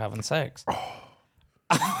us as we're having sex.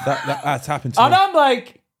 That's happened to me. And I'm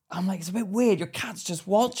like, it's a bit weird. Your cat's just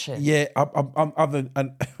watching. Yeah, I'm having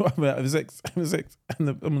sex, and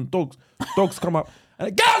the dogs come up, and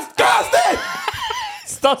it goes,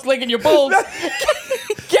 starts licking your balls. One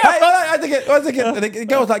second. And the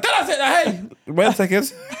girl's like, hey, wait a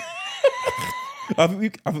second. I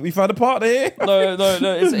think we found a partner here. No.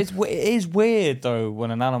 It is weird though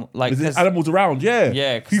when an animal there's animals around.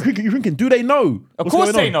 Yeah. You thinking? Do they know? Of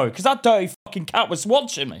course they know, because that dirty fucking cat was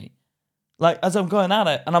watching me. Like as I'm going at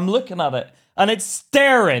it, and I'm looking at it, and it's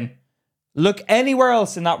staring. Look anywhere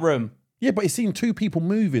else in that room. Yeah, but he's seen 2 people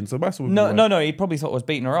moving, so that's what. No. He probably thought I was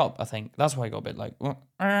beating her up. I think that's why he got a bit like.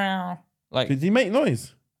 Did he make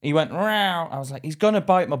noise? He went, Row. I was like, he's going to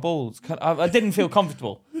bite my balls. I didn't feel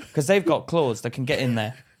comfortable because they've got claws that can get in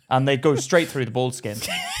there and they go straight through the ball skin.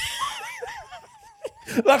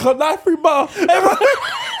 Like a knife through bar. And then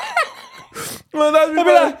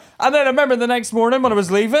I remember the next morning when I was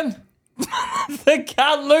leaving, the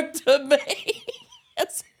cat looked at me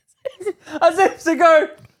as if to go,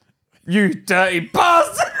 you dirty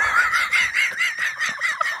bastard.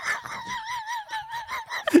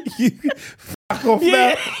 You fuck off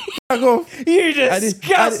now. Fuck off. You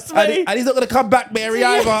disgust me. And he's not going to come back, Mary,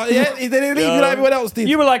 either. Yeah, he didn't leave you like everyone else did.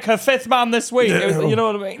 You were like her 5th man this week. You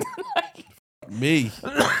know what I mean? Me.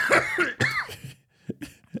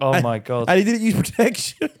 Oh my God. And he didn't use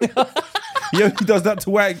protection. He only does that to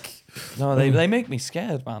wank. No, they make me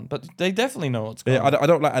scared, man. But they definitely know what's going on. I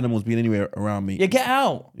don't like animals being anywhere around me. Yeah, get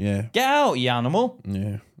out. Yeah. Get out, you animal.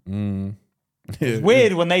 Yeah. It's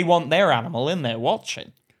weird when they want their animal in there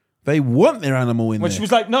watching. They want their animal in there. When she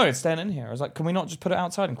was like, no, it's staying in here. I was like, can we not just put it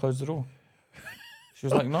outside and close the door? She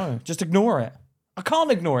was like, no, just ignore it. I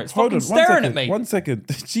can't ignore it. It's fucking staring at me. 1 second.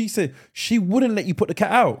 She said she wouldn't let you put the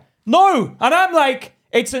cat out. No. And I'm like,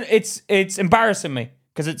 it's embarrassing me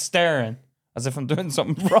because it's staring as if I'm doing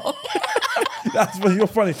something wrong. That's what you're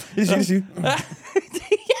funny. Is you?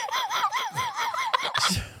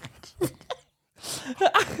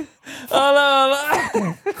 Oh,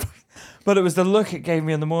 no. But it was the look it gave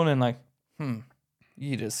me in the morning, like,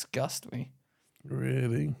 you disgust me.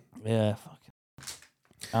 Really? Yeah, fucking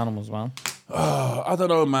animals, man. I don't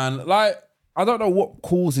know, man. Like, I don't know what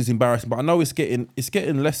causes embarrassment, but I know it's getting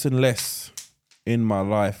less and less in my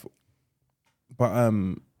life. But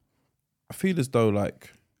I feel as though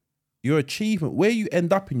like your achievement, where you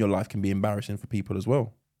end up in your life, can be embarrassing for people as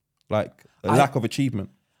well. Like lack of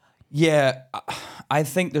achievement. Yeah, I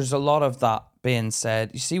think there's a lot of that being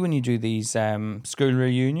said. You see, when you do these school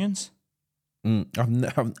reunions, I've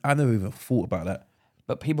never even thought about that.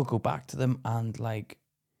 But people go back to them, and like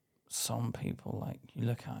some people, like you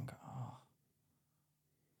look at and go, oh,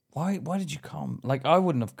 Why did you come? Like, I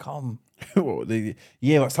wouldn't have come.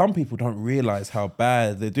 But some people don't realize how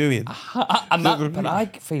bad they're doing. But I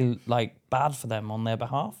feel like bad for them on their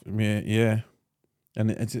behalf. Yeah. And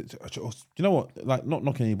you know what? Like, not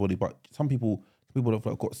knocking anybody, but some people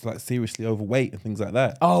have got like seriously overweight and things like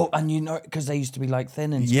that. Oh, and because they used to be like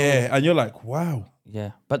thin and and you're like, wow.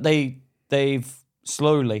 Yeah, but they've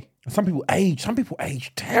slowly. Some people age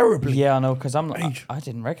terribly. Yeah, I know, because I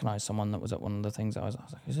didn't recognize someone that was at one of the things. I was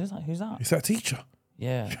like, who's that? Is that a teacher?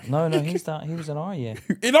 Yeah, no, he's that. He was in our year.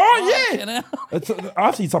 In our year?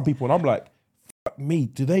 I've seen some people and I'm like, fuck me,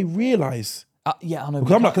 do they realize? Yeah, I know.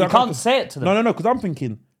 You can't say it to them. No, because I'm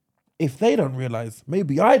thinking, if they don't realize,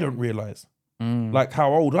 maybe I don't realize, like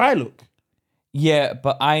how old I look. Yeah,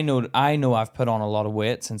 but I know I've put on a lot of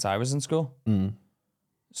weight since I was in school.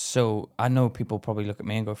 So I know people probably look at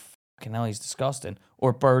me and go, fucking hell, he's disgusting.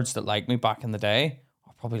 Or birds that like me back in the day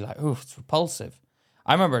are probably like, oh, it's repulsive.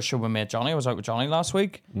 I remember I showed my mate Johnny. I was out with Johnny last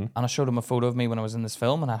week and I showed him a photo of me when I was in this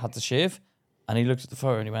film and I had to shave. And he looked at the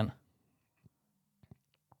photo and he went,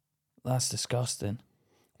 that's disgusting.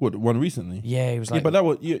 What, one recently? Yeah, he was like... Yeah, but that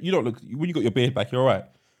was, you don't look... When you got your beard back, you're all right.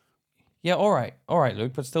 Yeah, all right,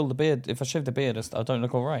 Luke, but still the beard, if I shave the beard, I don't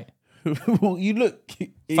look all right. Well, you look...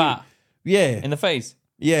 Fat. Yeah. In the face.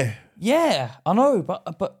 Yeah. Yeah, I know,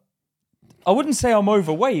 but I wouldn't say I'm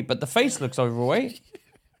overweight, but the face looks overweight.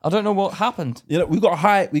 I don't know what happened. Yeah, we got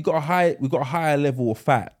a higher level of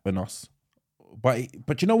fat than us.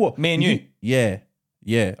 But you know what? Me and you? Yeah.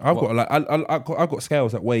 I've got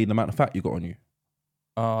scales that weigh the amount of fat you got on you.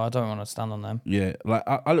 Oh, I don't want to stand on them. Yeah, like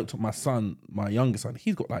I looked at my son, my youngest son.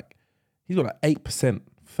 He's got like 8%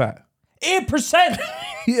 fat. 8%.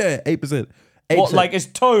 Yeah, 8%. What, like his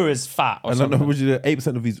toe is fat or something?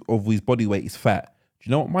 8% of his body weight is fat. Do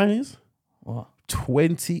you know what mine is? What?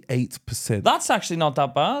 28%. That's actually not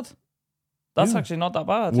that bad. That's actually not that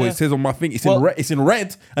bad. Well, it says on my thing, it's in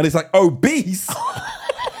red, and it's like obese.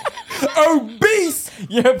 Obese.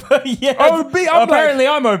 Yeah, but yeah. Obese. Apparently,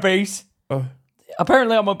 I'm obese.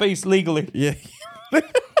 Apparently, I'm obese legally. Yeah.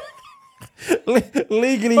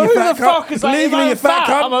 Legally, but you who fat the fuck is like, legally, you fat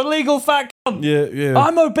cunt. I'm a legal fat cunt. Yeah.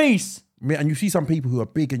 I'm obese. And you see some people who are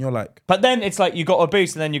big, and you're like, but then it's like you got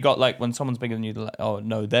obese, and then you got like when someone's bigger than you, they're like, oh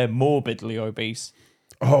no, they're morbidly obese.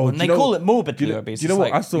 Oh, and they call it morbidly obese. Do you know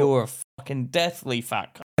what? Like, I saw you're a fucking deathly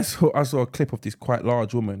fat cunt. I saw a clip of this quite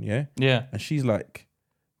large woman, yeah, and she's like,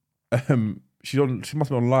 she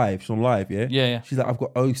must be on live. She's on live, yeah. She's like, I've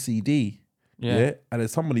got OCD, yeah. And then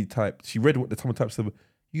somebody typed, she read what someone typed, said,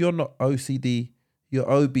 you're not OCD, you're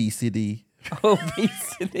obesity.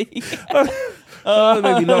 Obesity.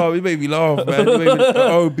 It made me laugh, man.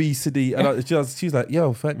 Obesity. And she's like,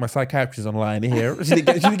 yo, thank my psychiatrist online here. She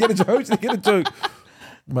didn't get a joke.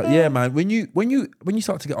 But yeah, man, when you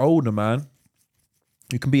start to get older, man,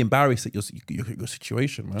 you can be embarrassed at your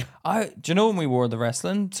situation, man. Do you know when we wore the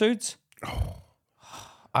wrestling suits?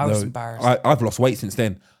 I was embarrassed. I've lost weight since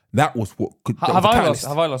then. That was what could. Have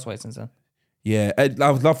I lost weight since then? Yeah,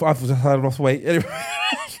 I've lost weight. Anyway.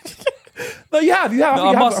 No, you have.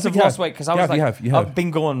 I must have lost weight because I was like, you have. I've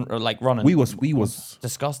been going like running. We was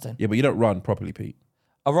disgusting. Yeah, but you don't run properly, Pete.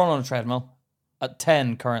 I run on a treadmill at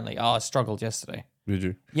 10 currently. Oh, I struggled yesterday. Did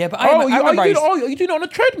you? Yeah, but I remember you doing it on a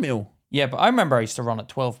treadmill? Yeah, but I remember I used to run at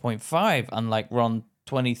 12.5 and like run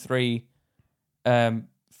 23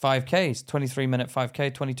 5Ks, 23-minute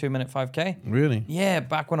 5K, 22-minute 5K. Really? Yeah,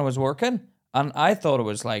 back when I was working. And I thought it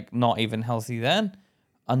was like not even healthy then.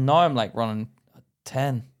 And now I'm like running at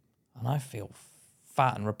 10 and I feel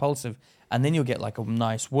fat and repulsive. And then you'll get like a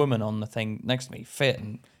nice woman on the thing next to me, fit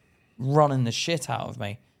and running the shit out of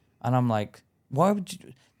me. And I'm like, why would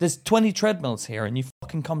you... There's 20 treadmills here and you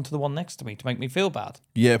fucking come to the one next to me to make me feel bad.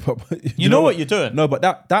 Yeah, but you know what you're doing. No, but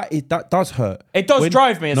that does hurt. It does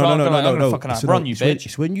drive me as well. I'm gonna fucking outrun you, bitch.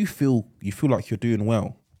 It's when you feel like you're doing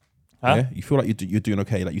well. Huh? Yeah, you feel like you're doing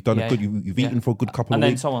okay. Like you've done good. You've eaten for a good couple of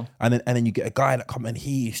weeks. And then you get a guy that come and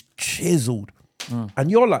he is chiseled, and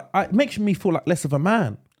you're like, it makes me feel like less of a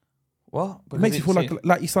man. What? It makes you feel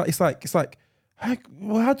like it's like,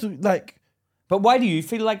 how do like. But why do you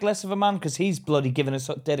feel like less of a man? Because he's bloody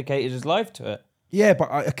dedicated his life to it. Yeah, but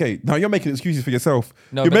okay. Now you're making excuses for yourself.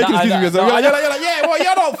 No, you're making excuses for yourself. You're like, yeah, well,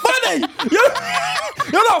 you're not funny.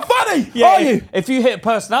 You're not funny, are you? If you hit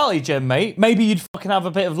personality gym, mate, maybe you'd fucking have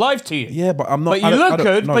a bit of life to you. Yeah, but I'm not. But you look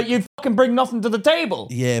good, but you fucking bring nothing to the table.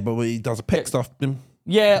 Yeah, but he does a pec stuff.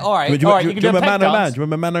 Yeah, all right. Do you remember Man Oh Man? Do you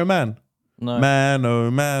remember Man Oh Man? No. Man Oh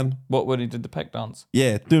Man. What, when he did the pec dance?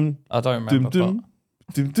 Yeah. I don't remember.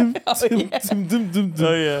 Oh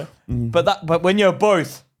yeah. But when you're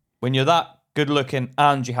that good looking,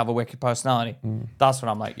 and you have a wicked personality. That's when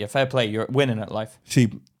I'm like, yeah, fair play. You're winning at life. See,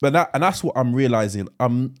 but that's what I'm realizing.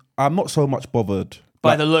 I'm not so much bothered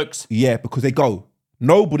By the looks. Yeah, because they go.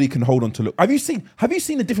 Nobody can hold on to look. Have you seen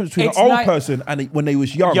the difference between an old person and when they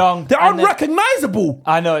was young? They're unrecognizable.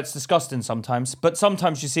 I know it's disgusting sometimes, but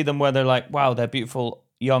sometimes you see them where they're like, wow, they're beautiful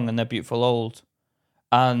young and they're beautiful old.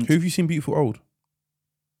 And who have you seen beautiful old?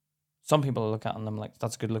 Some people look at them like,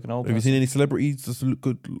 that's a good looking old person. Have you seen any celebrities that look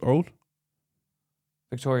good old?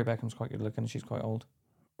 Victoria Beckham's quite good looking. She's quite old.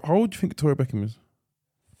 How old do you think Victoria Beckham is?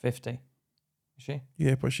 50. Is she?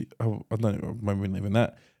 Yeah, but I don't remember even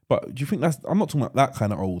that. But do you think I'm not talking about that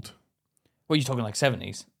kind of old. Well, you're talking like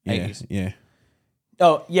 70s, 80s. Yeah.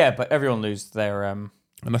 Oh, yeah, but everyone loses their... And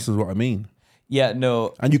that's what I mean. Yeah,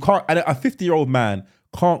 no. And you can't... And a 50-year-old man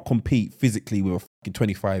can't compete physically with a fucking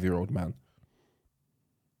 25-year-old man.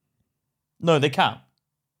 No, they can't.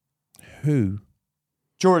 Who?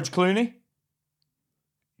 George Clooney.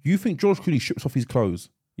 You think George Clooney strips off his clothes?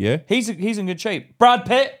 Yeah? He's in good shape. Brad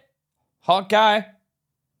Pitt. Hot guy.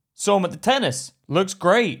 Saw him at the tennis. Looks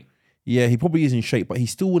great. Yeah, he probably is in shape, but he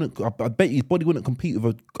still wouldn't. I bet his body wouldn't compete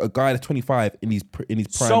with a guy that's 25 in his prime.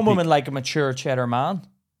 Some women like a mature cheddar man.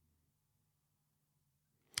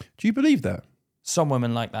 Do you believe that? Some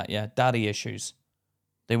women like that. Yeah, daddy issues.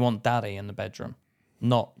 They want daddy in the bedroom,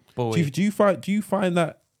 not boy. Do you find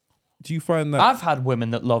that? I've had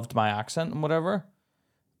women that loved my accent and whatever,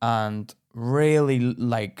 and really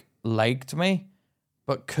liked me,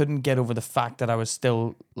 but couldn't get over the fact that I was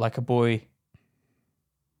still like a boy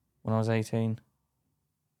when I was 18.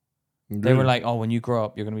 Really? They were like, oh, when you grow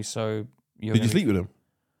up, you're going to be so... Did you sleep with them?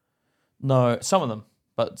 No, some of them.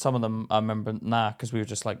 But some of them, I remember, because we were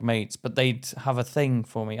just like mates. But they'd have a thing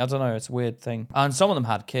for me. I don't know, it's a weird thing. And some of them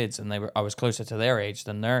had kids, and I was closer to their age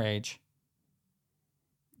than their age.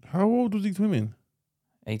 How old was these women?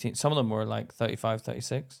 18. Some of them were like 35,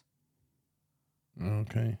 36.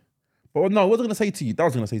 Okay. But no, what was I going to say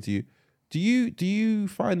to you? Do you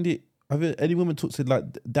find it... Have any woman said like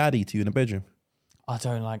daddy to you in the bedroom? I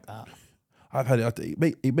don't like that. I've had it.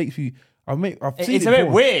 It makes you... I've seen it's a bit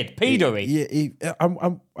weird, pedo-y. Yeah.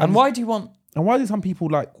 And why do you want... And why do some people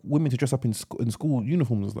like women to dress up in school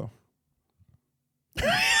uniforms and stuff?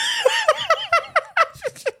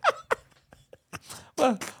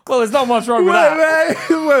 well, there's not much wrong with that.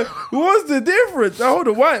 Man, what's the difference? Hold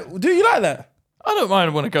on, why? Do you like that? I don't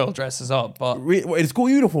mind when a girl dresses up, but... What, in school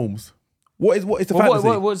uniforms? What is the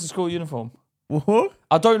fantasy? What's the school uniform? What?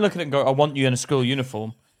 I don't look at it and go, I want you in a school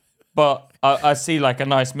uniform. But I see like a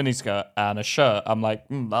nice miniskirt and a shirt. I'm like,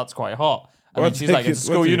 that's quite hot. And then she's like, it's a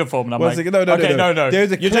school uniform. And I'm like, no. You're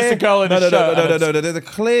just a girl in a shirt. No. There's a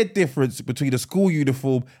clear difference between a school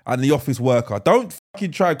uniform and the office worker. Don't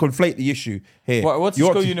fucking try and conflate the issue here. What's the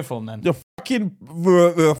school uniform then? The fucking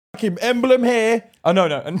emblem here. Oh, no.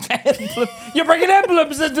 You're bringing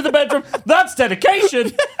emblems into the bedroom. That's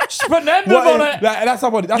dedication. Just put an emblem on it. That's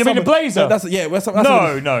somebody. You mean a blazer?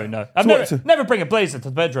 No. I've never bring a blazer to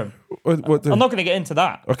the bedroom. I'm not going to get into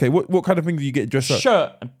that. Okay, what kind of thing do you get dressed up?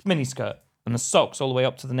 Shirt and miniskirt and the socks all the way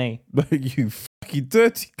up to the knee. You fucking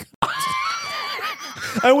dirty.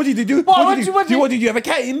 And what did you do? What did you have a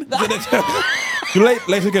cane?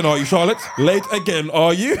 Late again, are you, Charlotte? Late again,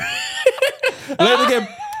 are you? Late again.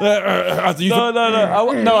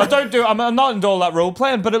 No, I don't do. I'm not into all that role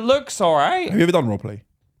playing, but it looks all right. Have you ever done role play?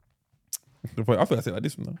 I think I said like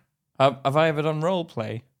this one though. Have I ever done role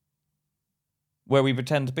play where we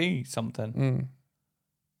pretend to be something?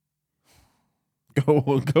 Go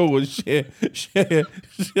on, share. I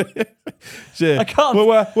can't.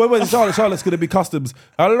 Well, Charlotte's going to be customs.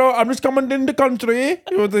 Hello, I'm just coming in the country.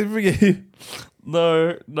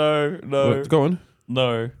 No. What, go on.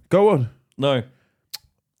 No. Go on. No.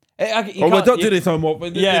 Don't do this no more.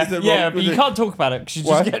 But you can't talk about it because you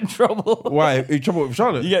just get in trouble. Why? Are you in trouble with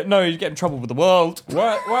Charlotte? You get in trouble with the world.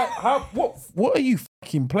 Why? How? What are you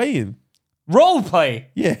fucking playing? Role play.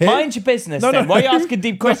 Yeah. Mind your business. Then. Why are you asking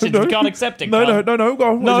deep questions? You can't accept it. No. Go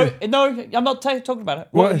on. No. I'm not talking about it.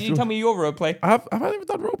 What? You tell me your role play. Have I ever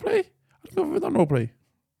done role play? I don't think I've ever done role play.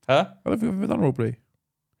 Huh? I don't think I've ever done role play.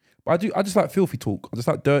 But I just like filthy talk. I just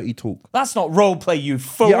like dirty talk. That's not role play, you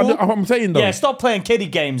fool. Yeah, I'm saying though. Yeah, stop playing kiddie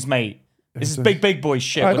games, mate. This is big boy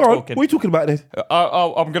shit. Right, we're talking. What are you talking about this?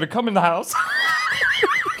 I'm gonna come in the house.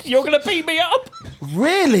 You're gonna beat me up.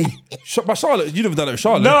 Really? But Charlotte, you've never done it with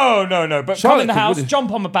Charlotte. No. But Charlotte, come in the house,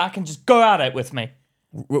 jump on my back, and just go at it with me.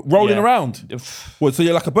 Rolling around. What? So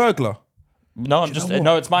you're like a burglar? No,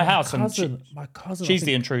 it's my house, my cousin. She's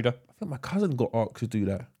the intruder. I think my cousin got asked to do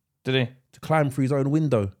that. Did he? To climb through his own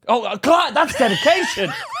window. Oh, that's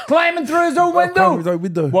dedication. Climbing through his own window. Climbing through his own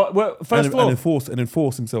window. What? First floor. And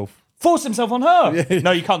enforce himself. force himself on her. Yeah.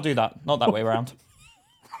 No, you can't do that. Not that way around.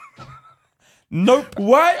 Nope.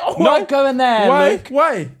 Why? Not going there, Why? Luke.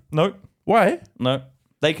 Why? Nope. Why? No.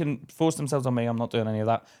 They can force themselves on me. I'm not doing any of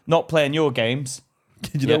that. Not playing your games.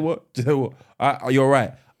 Do you know what? Do you know what? You're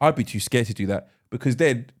right. I'd be too scared to do that because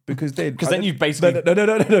then you basically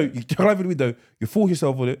no. You drive in the window. You force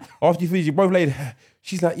yourself on it. After you finish, you both laid.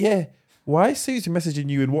 She's like, yeah. Why is Susan messaging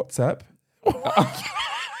you in WhatsApp?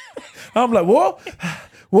 I'm like, what?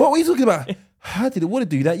 What are you talking about? I didn't want to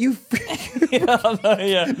do that. You.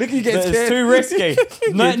 Yeah. Look, you get scared. It's too risky.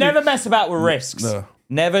 No, never mess about with risks. No.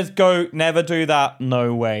 Never do that.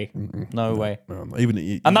 No way. No way. No,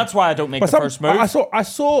 even and that's why I don't make the first move. I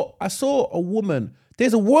saw a woman.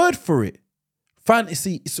 There's a word for it.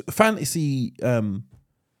 Fantasy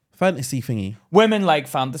thingy. Women like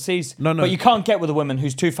fantasies. No. But you can't get with a woman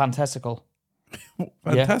who's too fantastical.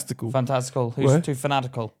 Fantastical. Yeah, fantastical. Who's too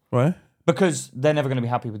fanatical. Right. Because they're never going to be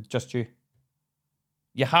happy with just you.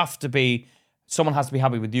 Someone has to be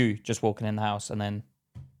happy with you just walking in the house and then,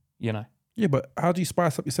 Yeah, but how do you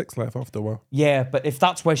spice up your sex life after a while? Yeah, but if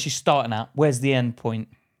that's where she's starting at, where's the end point?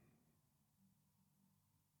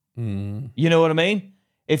 You know what I mean?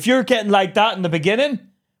 If you're getting like that in the beginning,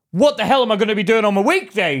 what the hell am I going to be doing on my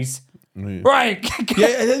weekdays? Yeah. Right.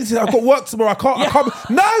 I've got work tomorrow. I can't.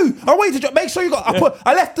 No, I waited to make sure you got.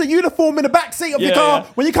 I left the uniform in the back seat of your car. Yeah.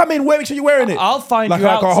 When you come in, make sure you're wearing it. I'll find you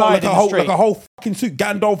outside in the street. Like a whole fucking suit,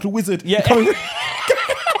 Gandalf the wizard. Yeah. Coming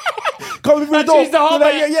through the door. She's the Hobbit.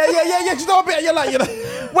 Like, yeah. She's the Hobbit. You're like,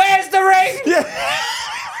 where's the ring? Yeah.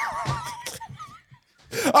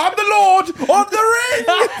 I'm the Lord of the Ring.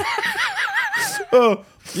 Oh,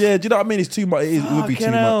 yeah. Do you know what I mean? It's too much. It would be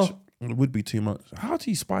too much. It would be too much. How do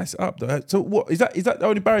you spice it up though? So what is that the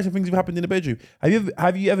only embarrassing things that have happened in the bedroom?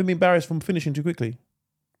 Have you ever been embarrassed from finishing too quickly?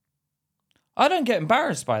 I don't get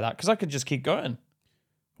embarrassed by that because I could just keep going.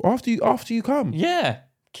 After you come? Yeah.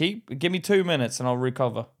 Give me 2 minutes and I'll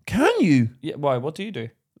recover. Can you? Yeah, why? What do you do?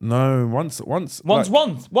 No, once. One.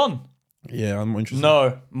 Yeah, I'm interested.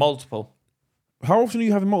 No, multiple. How often are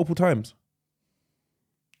you having multiple times?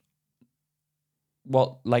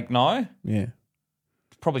 What, like now? Yeah.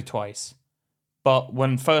 Probably twice. But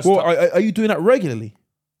when first... Well, are you doing that regularly?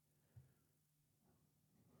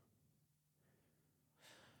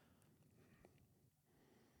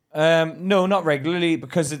 No, not regularly,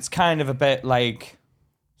 because it's kind of a bit like...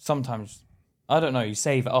 Sometimes, I don't know, you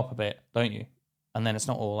save it up a bit, don't you? And then it's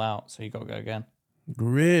not all out, so you got to go again.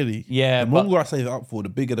 Really? Yeah. The longer I save it up for, the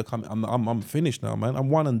bigger the come. I'm finished now, man. I'm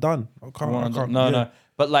one and done. I can't. No.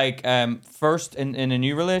 But like, first in a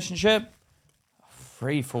new relationship...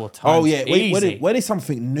 3-4 times. Oh yeah, easy. when it's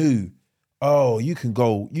something new, you can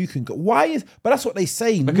go. Why is? But that's what they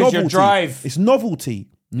say. Because novelty. your drive. It's novelty.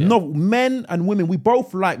 Yeah. Men and women, we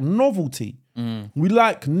both like novelty. We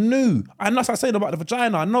like new, and that's what I saying about the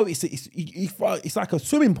vagina. I know it's like a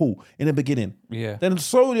swimming pool in the beginning. Yeah. Then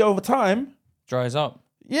slowly over time, dries up.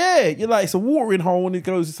 Yeah, you're like it's a watering hole, and it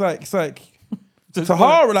goes. It's like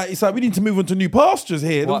Sahara. Like it's like we need to move on to new pastures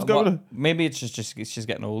here. Maybe it's just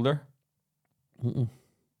getting older.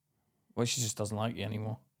 Well, she just doesn't like you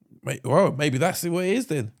anymore. Well, maybe that's what it is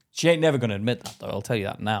then. She ain't never going to admit that, though. I'll tell you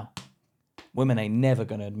that now. Women ain't never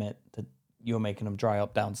going to admit that you're making them dry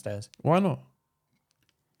up downstairs. Why not?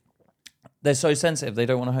 They're so sensitive. They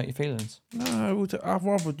don't want to hurt your feelings. No, I'd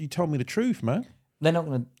rather you tell me the truth, man. They don't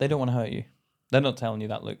want to hurt you. They're not telling you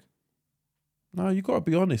that, Luke. No, you got to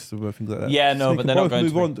be honest about things like that. Yeah, no, but they're not going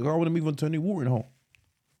to. I want to move on to a new watering hole.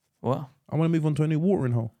 What? I want to move on to a new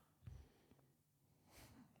watering hole.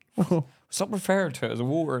 Stop referring to it as a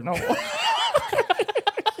watering hole.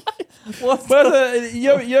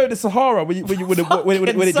 The Sahara when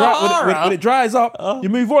it dries up, you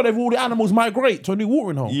move on. All the animals migrate to a new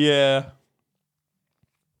watering hole. Yeah,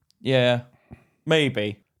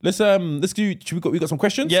 maybe. Let's do. We got some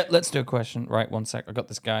questions. Yeah, let's do a question. Right, 1 sec. I got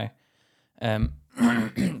this guy.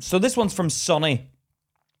 So this one's from Sonny,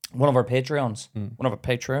 one of our Patreons, one of our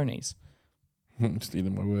Patronies.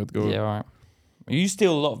 Stealing my word. Go. Yeah, all right. You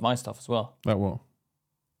steal a lot of my stuff as well. Like what?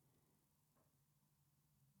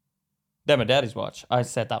 They're my daddy's watch. I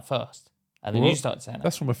said that first. And then you started saying it.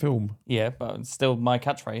 That's from a film. Yeah, but it's still my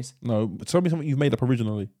catchphrase. No, tell me something you've made up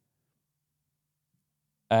originally.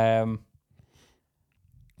 Fuck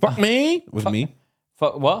me? Was me.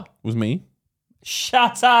 Fuck what? Was me.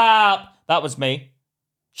 Shut up! That was me.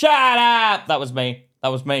 Shut up! That was me. That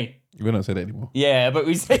was me. We don't say that anymore. Yeah, but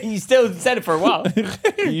you still said it for a while.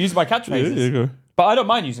 You use my catchphrases. Yeah. But I don't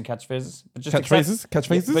mind using catchphrases. But just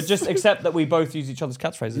catchphrases? But just accept that we both use each other's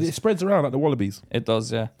catchphrases. It spreads around like the wallabies. It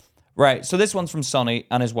does, yeah. Right, so this one's from Sonny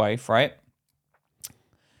and his wife, right?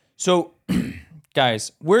 So,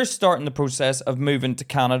 Guys, we're starting the process of moving to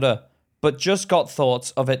Canada, but just got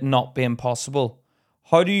thoughts of it not being possible.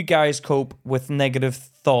 How do you guys cope with negative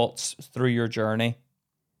thoughts through your journey?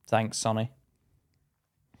 Thanks, Sonny.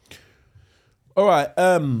 All right.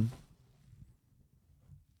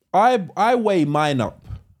 I weigh mine up,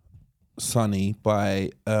 Sonny, by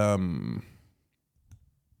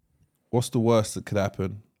what's the worst that could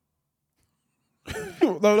happen?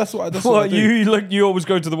 No, that's what I do. You always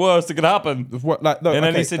go to the worst that could happen. What, like, no, in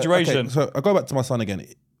okay, any situation. Okay, so I go back to my son again.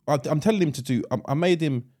 I'm telling him to do. I made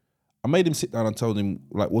him sit down and told him,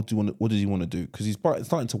 like, what does he want to do? Because he's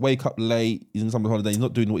starting to wake up late. He's in summer holiday. He's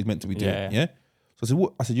not doing what he's meant to be doing. Yeah.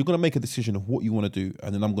 So I said, you're gonna make a decision of what you want to do,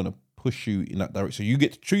 and then I'm gonna push you in that direction. So you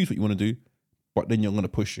get to choose what you want to do, but then you're gonna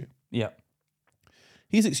push you. Yeah.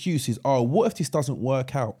 His excuse is, oh, what if this doesn't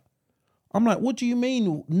work out? I'm like, what do you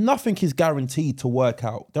mean? Nothing is guaranteed to work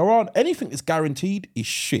out. Anything that's guaranteed is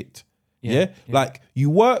shit. Yeah. Like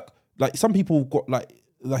you work, like some people got like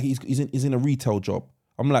he's in a retail job.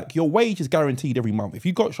 I'm like, your wage is guaranteed every month. If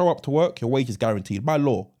you show up to work, your wage is guaranteed by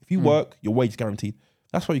law. If you work, your wage is guaranteed.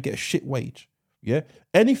 That's why you get a shit wage. Yeah.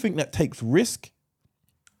 Anything that takes risk,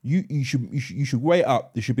 you should weigh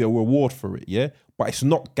up. There should be a reward for it. Yeah. But it's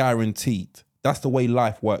not guaranteed. That's the way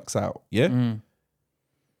life works out. Yeah.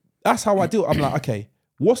 That's how I do it. I'm like, okay,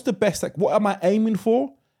 what's the best? Like, what am I aiming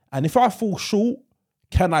for? And if I fall short,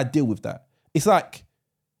 can I deal with that? It's like,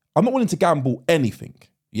 I'm not willing to gamble anything.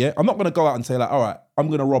 Yeah. I'm not going to go out and say like, all right, I'm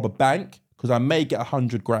going to rob a bank because I may get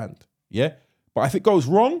 100 grand. Yeah. But if it goes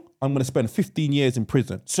wrong, I'm going to spend 15 years in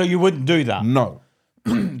prison. So you wouldn't do that? No.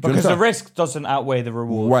 Because the risk doesn't outweigh the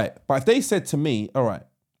reward. Right. But if they said to me, all right,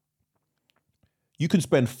 you can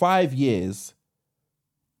spend 5 years,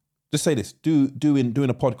 just say this, doing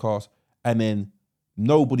a podcast and then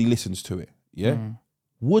nobody listens to it. Yeah.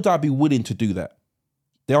 Would I be willing to do that?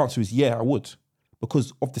 The answer is yeah, I would.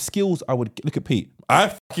 Because of the skills I would look at Pete.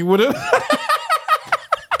 I fucking wouldn't.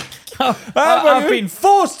 I've been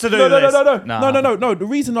forced to do this. No. The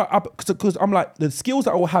reason because I'm like, the skills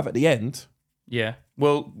that I will have at the end. Yeah.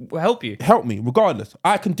 Will help you. Help me, regardless.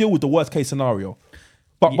 I can deal with the worst case scenario.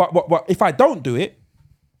 But if I don't do it,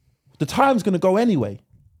 the time's gonna go anyway.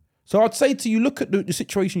 So I'd say to you, look at the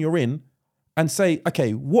situation you're in and say,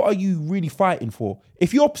 okay, what are you really fighting for?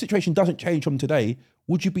 If your situation doesn't change from today,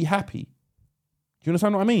 would you be happy? Do you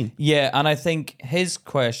understand what I mean? Yeah, and I think his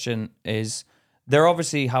question is, they're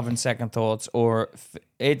obviously having second thoughts, or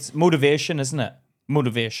it's motivation, isn't it?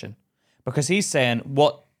 Motivation. Because he's saying,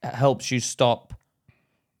 what helps you stop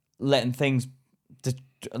letting things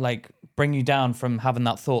bring you down from having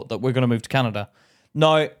that thought that we're going to move to Canada?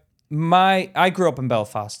 Now, I grew up in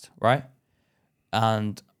Belfast, right?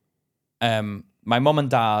 And my mum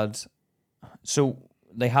and dad, so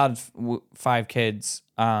they had 5 kids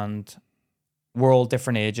and we're all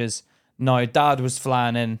different ages. Now, dad was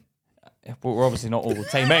flying in. We're obviously not all the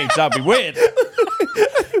same age. That'd be weird.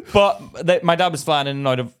 But my dad was flying in and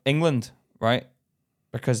out of England, right?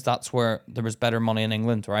 Because that's where there was better money in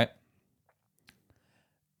England, right?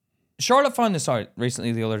 Charlotte found this out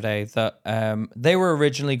recently the other day that they were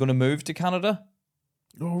originally going to move to Canada.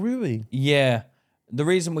 Oh, really? Yeah. The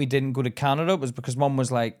reason we didn't go to Canada was because Mum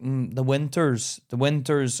was like, the winters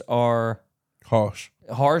are harsh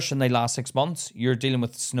and they last 6 months. You're dealing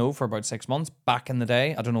with snow for about 6 months back in the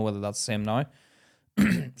day. I don't know whether that's the same now.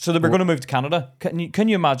 So they were going to move to Canada. Can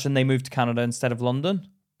you imagine they moved to Canada instead of London?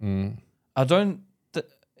 It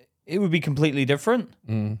would be completely different.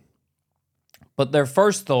 But their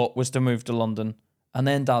first thought was to move to London. And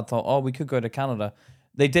then Dad thought, oh, we could go to Canada.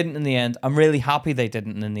 They didn't in the end. I'm really happy they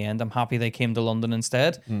didn't in the end. I'm happy they came to London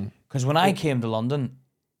instead. Because when I came to London,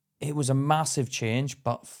 it was a massive change.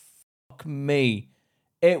 But fuck me,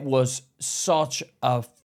 it was such a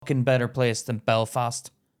fucking better place than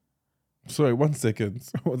Belfast. Sorry, 1 second.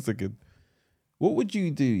 1 second. What would you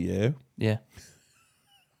do, yeah? Yeah.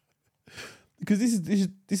 Because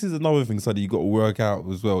this is another thing, Sonny, you got to work out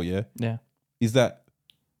as well, yeah? Yeah. Is that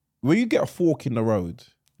when you get a fork in the road,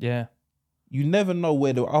 yeah, you never know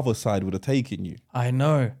where the other side would have taken you. I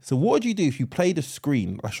know. So what would you do if you played a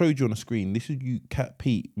screen? I showed you on the screen. This is you,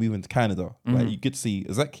 Pete, moving to Canada. Like you get to see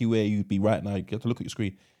exactly where you'd be right now. You get to look at your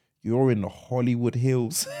screen. You're in the Hollywood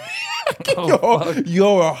Hills.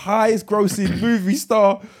 You're a highest grossing movie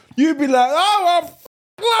star. You'd be like, oh, I'm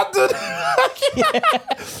London.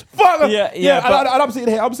 And I'm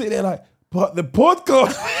sitting there like, but the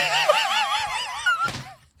podcast.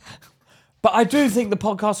 But I do think the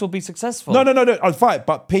podcast will be successful. No. I'll fight.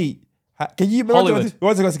 But Pete, can you imagine?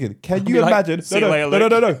 One second. Can you imagine?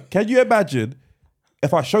 No. Can you imagine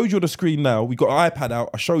if I showed you on the screen now? We got an iPad out.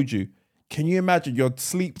 I showed you. Can you imagine you're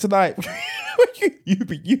asleep tonight?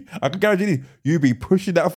 I can guarantee you be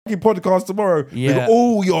pushing that fucking podcast tomorrow with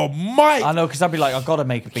all your might. I know, because I'd be like, I've got to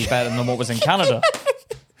make it be better than what was in Canada.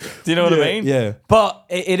 Do you know what I mean? Yeah. But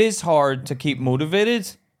it is hard to keep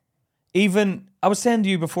motivated. Even, I was saying to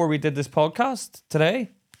you before we did this podcast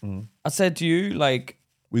today, I said to you, like...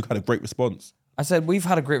 We've had a great response. I said, we've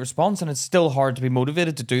had a great response and it's still hard to be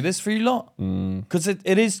motivated to do this for you lot. Because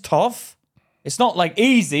it is tough. It's not like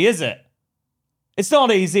easy, is it? It's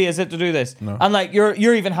not easy, is it, to do this? No. And like,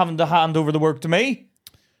 you're even having to hand over the work to me.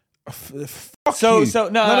 Fuck so, you. So,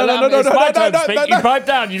 it's my turn to speak. You pipe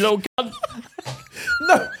down, you little cunt.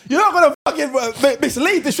 No, you're not going to fucking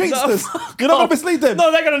mislead the streetsters. You're not going to mislead them.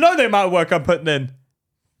 No, they're going to know the amount of work I'm putting in.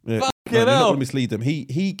 Yeah. You're not going to mislead them.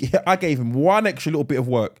 I gave him one extra little bit of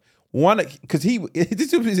work. Because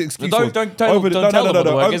this is his excuse. Don't tell them what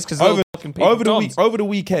the work is, because over the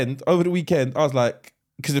weekend, I was like,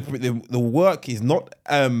 because the work is not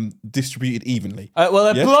distributed evenly. Well,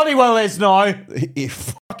 it bloody well is now.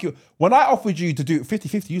 Fuck you. When I offered you to do it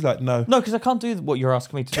 50-50, you was like, no. No, because I can't do what you're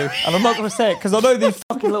asking me to do. And I'm not going to say it, because I know these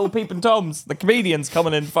fucking little peeping toms, the comedians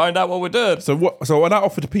coming in to find out what we're doing. So when I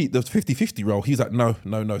offered to Pete the 50-50 role, he's like, no.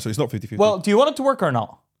 So it's not 50-50. Well, do you want it to work or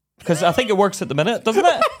not? Because I think it works at the minute, doesn't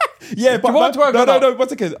it? Yeah, but do you want it to work or not? No, 1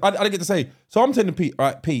 second. I didn't get to say. So I'm telling Pete, all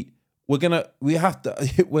right, Pete, we're gonna have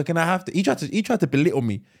to. He tried to belittle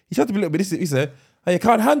me. He said, "Hey, you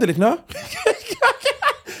can't handle it, no."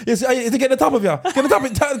 Yes, to get the top of you, get the top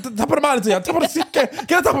of the mountain to you, top of the get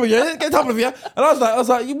the top of you, get the top of you. And I was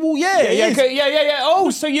like, well, yeah.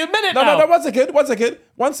 Oh, so you admit it now? No,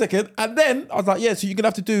 1 second. And then I was like, yeah, so you're gonna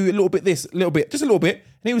have to do a little bit this, a little bit, just a little bit.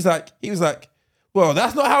 And he was like, well,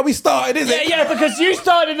 that's not how we started, is it? Yeah, because you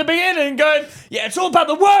started in the beginning going, yeah, it's all about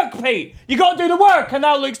the work, Pete. You got to do the work. And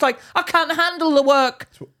now Luke's like, I can't handle the work.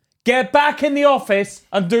 Get back in the office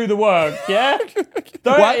and do the work, yeah?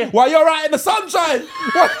 While you're out in the sunshine.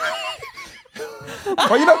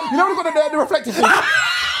 Well, you know we've got the reflective thing.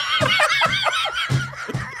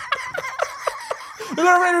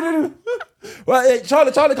 Well,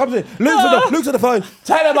 Charlie comes in. Luke's on the phone.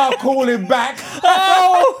 Tell him I'll call him back.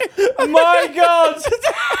 Oh my God!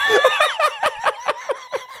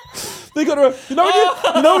 They got when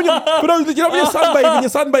you're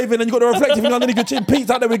sunbathing and you got the reflective thing underneath your chin. Pete's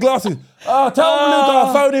out there with glasses. Oh, tell Luke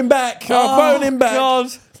I'll phone him back.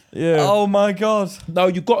 God. Yeah. Oh my God. No,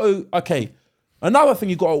 you got to. Okay. Another thing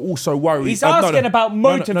you got to also worry. He's asking about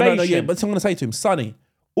motivation. No, yeah, but I'm going to say to him, Sonny.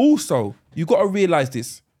 Also, you got to realize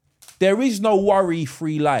this. There is no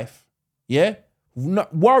worry-free life. Yeah?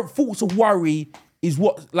 Thoughts of worry is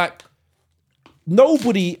what, like,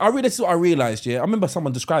 nobody, this is what I realized, yeah? I remember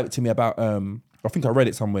someone described it to me about, I think I read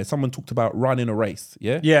it somewhere. Someone talked about running a race,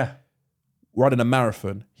 yeah? Yeah. Running a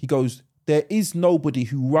marathon. He goes, there is nobody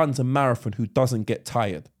who runs a marathon who doesn't get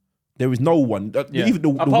tired. There is no one. Yeah. Even the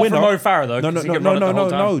Apart winner. from Mo Farah, though.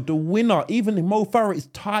 No. The winner, even Mo Farah, is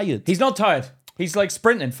tired. He's not tired. He's like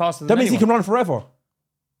sprinting faster than That means anyone. he can run forever.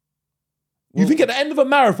 You think at the end of a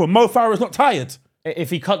marathon, Mo Farah is not tired? If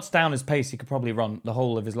he cuts down his pace, he could probably run the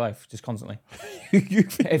whole of his life, just constantly.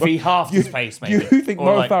 If he halved his pace, maybe. You think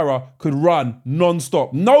Mo Farah could run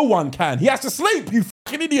non-stop? No one can. He has to sleep, you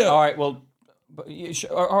fucking idiot. All right, well,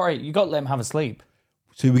 all right, you got to let him have a sleep.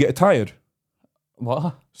 So he would get tired?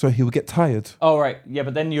 What? So he would get tired? Oh, right. Yeah,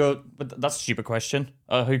 but then but that's a stupid question.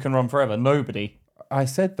 Who can run forever? Nobody. I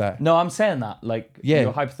said that. No, I'm saying that. Like,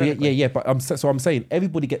 hypothetically. Yeah, but I'm saying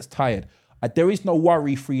everybody gets tired. There is no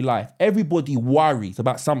worry-free life. Everybody worries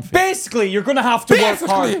about something. Basically, you're going to have to work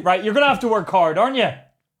hard, right? You're going to have to work hard, aren't you?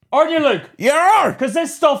 Aren't you, Luke? Yeah. Because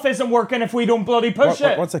this stuff isn't working if we don't bloody push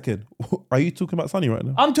it. 1 second. Are you talking about Sonny right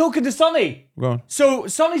now? I'm talking to Sonny. Go on. So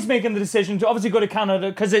Sonny's making the decision to obviously go to Canada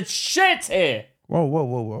because it's shit here.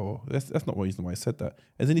 Whoa. That's not the reason why I said that.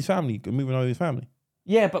 As in his family, moving over his family.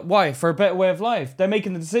 Yeah, but why? For a better way of life. They're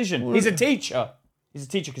making the decision. He's a teacher. He's a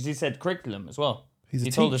teacher because he said curriculum as well. He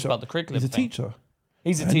told us about the curriculum. He's a teacher.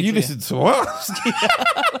 He's a teacher. You listen to us.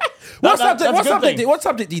 What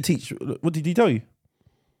subject do you teach? What did he tell you?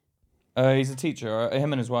 He's a teacher.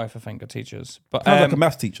 Him and his wife, I think, are teachers. But sounds like a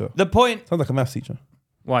maths teacher. The point. Sounds like a maths teacher.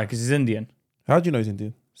 Why? Because he's Indian. How do you know he's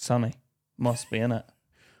Indian? Sonny. Must be, innit?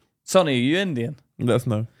 Sonny, are you Indian? Let us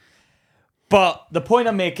know. But the point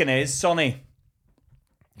I'm making is, Sonny.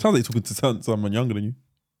 Sounds like you're talking to someone younger than you.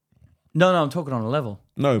 No, I'm talking on a level.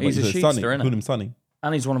 No, but he's a Sonny. innit? Call him Sonny.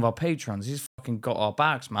 And he's one of our patrons. He's fucking got our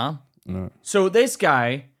backs, man. No. So this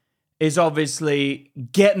guy is obviously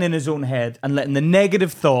getting in his own head and letting the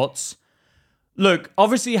negative thoughts... Look,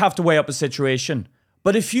 obviously you have to weigh up a situation.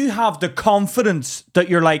 But if you have the confidence that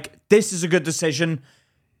you're like, this is a good decision,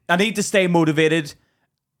 I need to stay motivated.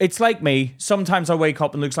 It's like me. Sometimes I wake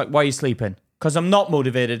up and Luke's like, why are you sleeping? because I'm not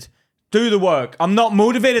motivated. Do the work. I'm not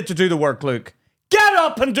motivated to do the work, Luke. Get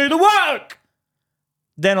up and do the work.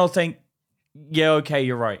 Then I'll think, yeah, okay,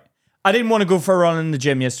 you're right. I didn't want to go for a run in the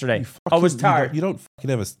gym yesterday. I was tired. You don't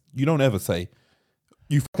ever say,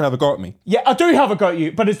 you fucking have a go at me. Yeah, I do have a go at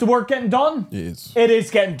you, but is the work getting done? It is. It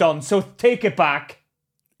is getting done, so take it back.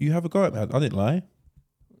 You have a go at me. I didn't lie.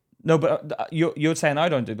 No, but you're saying I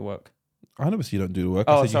don't do the work. I never said you don't do the work.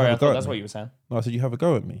 Oh, sorry, I thought that's what you were saying. No, I said you have a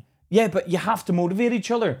go at me. Yeah, but you have to motivate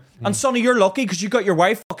each other. And Sonny, you're lucky because you got your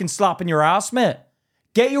wife fucking slapping your ass, mate.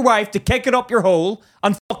 Get your wife to kick it up your hole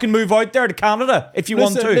and fucking move out there to Canada if you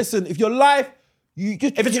want to. Listen, if your life,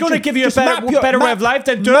 if it's going to give you a better way of life,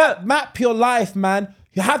 then do it. Map your life, man.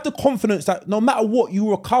 You have the confidence that no matter what, you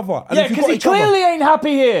recover. And yeah, because he clearly ain't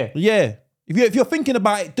happy here. Yeah. If you're thinking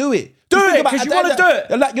about it, do it. Do it because you want to do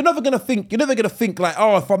it. Like you're never gonna think like,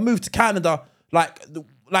 oh, if I move to Canada, like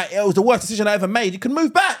it was the worst decision I ever made. You can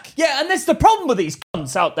move back. Yeah, and that's the problem with these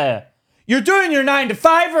cunts out there. You're doing your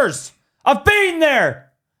 9-to-5ers. I've been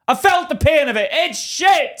there. I felt the pain of it. It's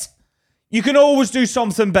shit. You can always do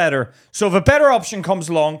something better. So if a better option comes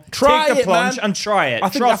along, take the plunge and try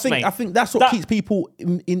it. Trust me. I think that's what keeps people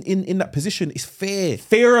in that position is fear.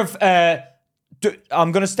 Fear of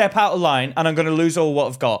I'm going to step out of line and I'm going to lose all what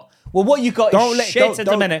I've got. Well, what you got is shit at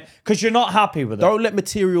the minute because you're not happy with it. Don't let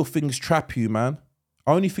material things trap you, man.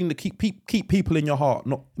 Only thing that keep people in your heart,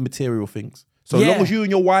 not material things. So as long as you and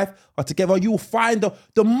your wife are together, you will find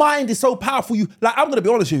the mind is so powerful. I'm going to be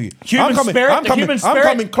honest with you. I'm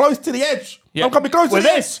coming close to the edge. Yeah. I'm coming close to with the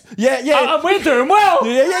this. Edge. Yeah. And we're doing well.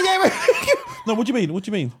 Yeah. No, what do you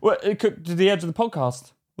mean? To the edge of the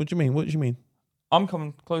podcast. What do you mean? I'm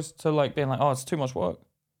coming close to like being like, oh, it's too much work.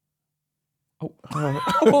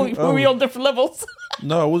 Were we on different levels?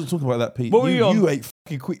 No, I wasn't talking about that, Pete. What were you on? You ain't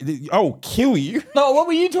fucking quick. I'll kill you. No, what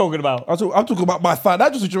were you talking about? I'm talking about my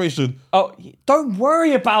financial situation. Oh, don't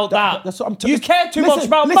worry about that. That's what I'm you care too much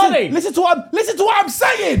about money. Listen to what I'm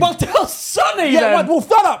saying. Well, tell Sonny then. Well,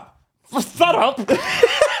 shut up. Shut up.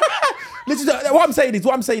 Listen to what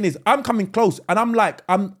I'm saying is I'm coming close and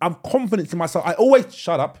I'm confident in myself. I always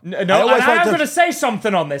shut up. No, and I'm going to say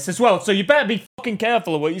something on this as well, so you better be fucking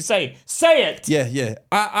careful of what you say. Say it. Yeah.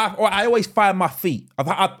 I always find my feet.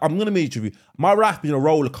 I'm going to meet you. My life been a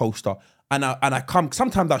roller coaster, and I come.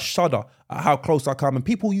 Sometimes I shudder at how close I come, and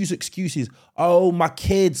people use excuses. Oh, my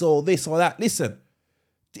kids, or this or that. Listen,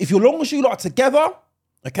 if as long as you lot are together,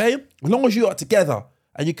 okay, as long as you lot are together,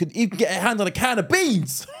 and you can even get a hand on a can of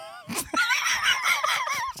beans.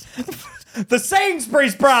 The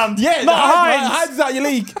Sainsbury's brand, yeah, not Heinz. Heinz is out your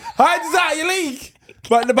league. Heinz is out your league.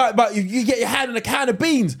 But you get your hand on a can of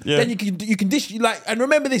beans, then you can dish and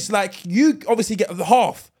remember this, like you obviously get the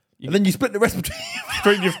half, and then you split the rest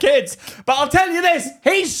between your kids. But I'll tell you this,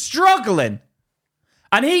 he's struggling.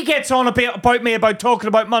 And he gets on a bit about me about talking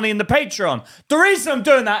about money in the Patreon. The reason I'm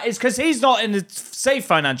doing that is because he's not in a safe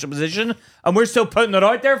financial position, and we're still putting it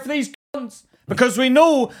out there for these cunts. Because we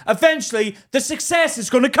know eventually the success is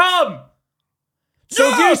going to come. So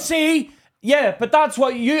if you see, but that's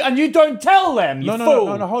what you don't tell them, you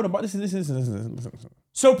fool. No, hold on. But listen.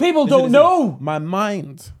 So people don't know. My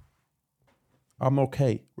mind, I'm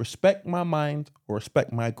okay. Respect my mind or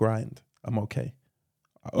respect my grind. I'm okay.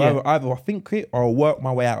 Either I think it or I'll work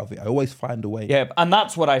my way out of it. I always find a way. Yeah, and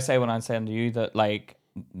that's what I say when I'm saying to you that like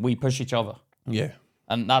we push each other. Yeah.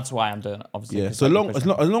 And that's why I'm doing it, obviously. Yeah, so as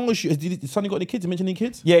long as you... Did Sonny got any kids? Did you mention any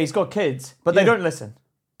kids? Yeah, he's got kids, but they don't listen.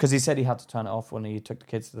 Because he said he had to turn it off when he took the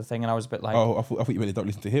kids to the thing, and I was a bit like... Oh, I thought you meant they don't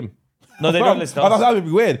listen to him. No, they don't listen to us. That would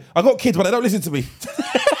be weird. I got kids, but they don't listen to me.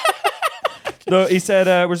 No, he said...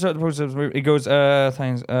 he goes,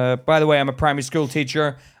 thanks. By the way, I'm a primary school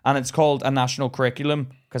teacher, and it's called a national curriculum,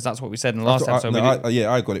 because that's what we said in the last episode.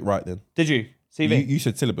 I got it right then. Did you? CV? You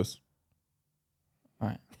said syllabus. All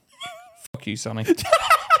right. Fuck you, Sonny.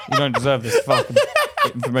 You don't deserve this fucking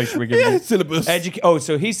information we're giving you. Syllabus.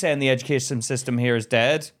 So he's saying the education system here is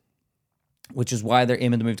dead, which is why they're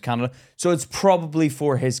aiming to move to Canada. So it's probably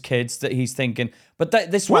for his kids that he's thinking. But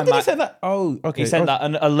this when did he say that? Oh, okay. He said that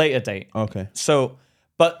on a later date. Okay. So,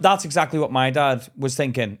 but that's exactly what my dad was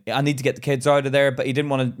thinking. I need to get the kids out of there, but he didn't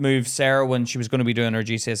want to move Sarah when she was going to be doing her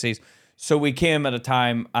GCSEs. So we came at a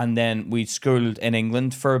time, and then we schooled in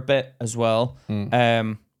England for a bit as well.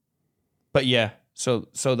 But yeah. So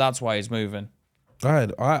that's why he's moving. I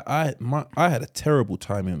had a terrible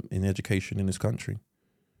time in education in this country.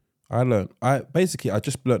 I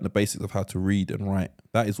just learned the basics of how to read and write.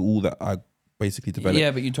 That is all that I basically developed.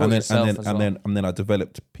 Yeah, but you taught yourself as well. And then I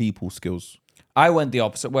developed people skills. I went the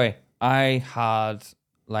opposite way. I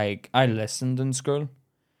listened in school,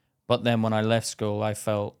 but then when I left school, I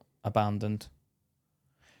felt abandoned.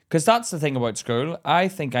 Because that's the thing about school. I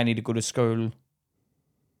think I need to go to school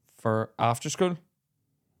for after school.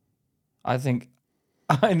 I think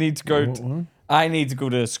I need to go. I need to go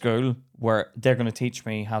to a school where they're going to teach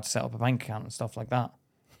me how to set up a bank account and stuff like that.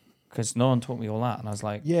 Because no one taught me all that, and I was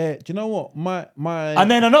like, yeah. Do you know what my?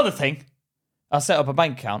 And then another thing, I set up a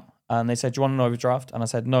bank account, and they said, "Do you want an overdraft?" And I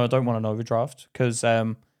said, "No, I don't want an overdraft because I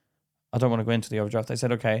don't want to go into the overdraft." They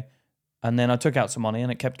said, "Okay," and then I took out some money,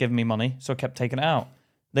 and it kept giving me money, so I kept taking it out.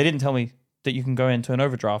 They didn't tell me that you can go into an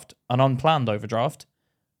overdraft, an unplanned overdraft.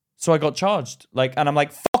 So I got charged. And I'm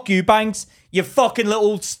like, fuck you, banks, you fucking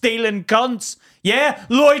little stealing cunts. Yeah?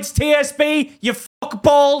 Lloyd's TSB, you fuck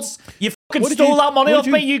balls. You fucking stole that money off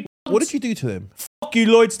me, you cunts. What did you do to them? Fuck you,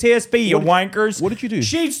 Lloyd's TSB, you wankers. What did you do?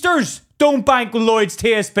 Sheetsters, don't bank with Lloyd's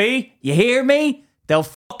TSB. You hear me? They'll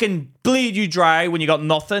fucking bleed you dry when you got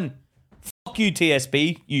nothing. Fuck you,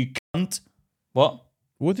 TSB, you cunt. What?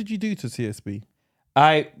 What did you do to TSB?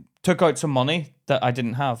 I took out some money that I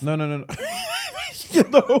didn't have. No. Hold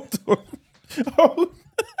on.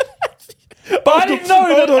 But I didn't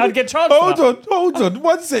know that I'd get charged for that. Hold on.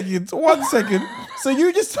 1 second. So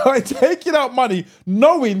you just started taking out money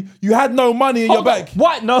knowing you had no money in your bank.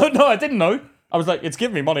 What? No, I didn't know. I was like, it's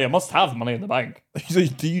giving me money. I must have money in the bank. So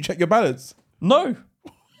do you check your balance? No.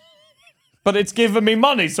 But it's giving me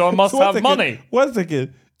money, so I must have money. 1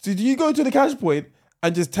 second. So do you go to the cash point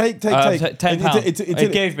and just take £10.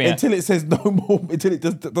 It gave me until it says no more, until it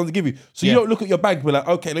doesn't give you. So you don't look at your bank and be like,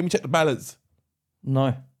 okay, let me check the balance.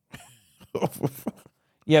 No.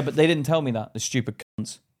 Yeah, but they didn't tell me that, the stupid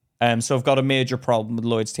cunts. So I've got a major problem with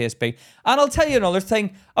Lloyd's TSB. And I'll tell you another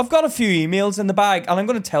thing. I've got a few emails in the bag, and I'm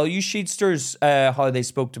going to tell you, Sheetsters, how they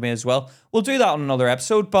spoke to me as well. We'll do that on another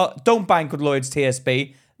episode, but don't bank with Lloyd's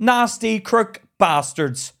TSB. Nasty, crook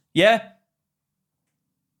bastards. Yeah?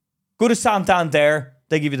 Go to Santander.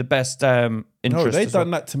 They give you the best interest. No, they've done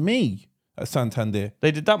that to me at Santander.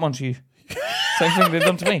 They did that one to you. Same thing they've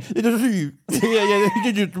done to me. They did it to you. Yeah,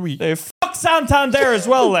 they did it to me. They fuck Santander as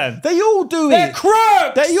well then. They all do it. They're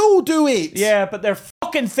crooks. They all do it. Yeah, but they're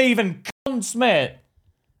fucking thieving cunts, mate.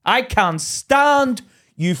 I can't stand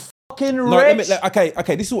you fucking rich.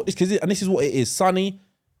 Okay. This is what it is, Sonny.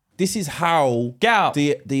 This is how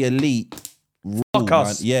the elite rule, fuck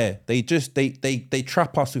us. Man. Yeah, they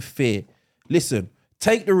trap us with fear. Listen,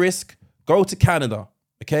 take the risk. Go to Canada.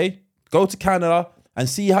 Okay, go to Canada and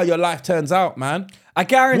see how your life turns out, man. I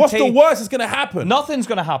guarantee. What's the worst that's gonna happen? Nothing's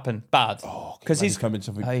gonna happen bad. Because he's coming.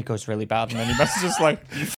 He goes really bad, and then he must just like,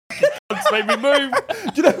 you fucking cunts made me move.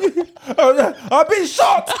 Do you know? I've been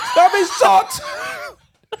shot. I'll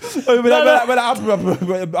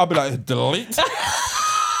be like, delete.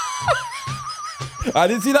 I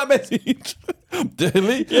didn't see that message.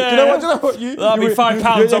 Delete. Yeah. Do you know what? That'd be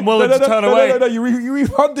 £5 I'm willing to turn away. No, you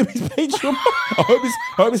refund him his Patreon. I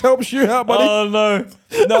hope this helps you out, buddy. Oh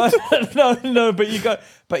no,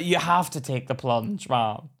 but you have to take the plunge,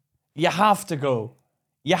 man. You have to go.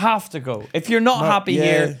 If you're not happy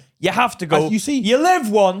here, you have to go. You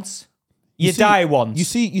live once. You die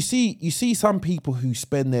once. You see some people who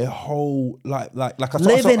spend their whole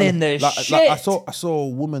living in the shit. I saw a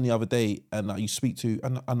woman the other day, and you speak to,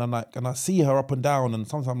 and I'm like, and I see her up and down, and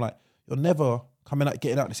sometimes I'm like, you're never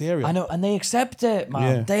getting out of this area. I know, and they accept it, man.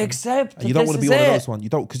 Yeah. They accept. And you don't want to be one of those ones. You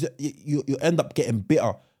don't, because you end up getting bitter.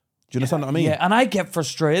 Do you understand what I mean? Yeah, and I get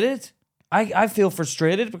frustrated. I feel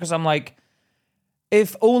frustrated because I'm like,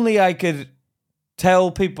 if only I could tell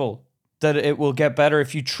people that it will get better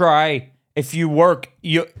if you try. If you work,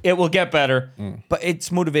 it will get better. But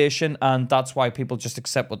it's motivation, and that's why people just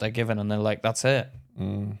accept what they're given, and they're like, "That's it."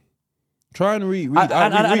 Try and read. You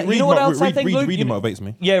know what else I think, Luke? Reading motivates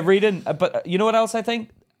me. Yeah, reading. But you know what else I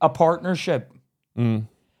think? A partnership.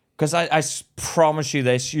 Because I promise you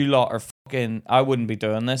this, you lot are fucking. I wouldn't be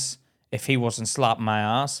doing this if he wasn't slapping my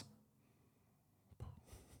ass.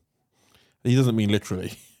 He doesn't mean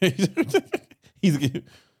literally.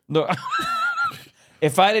 No.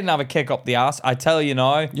 If I didn't have a kick up the ass, I tell you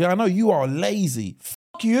now. Yeah, I know you are lazy.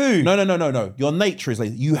 Fuck you. No. Your nature is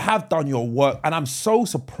lazy. You have done your work, and I'm so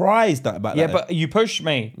surprised about that. Yeah, but you push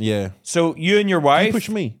me. Yeah. So you and your wife. You push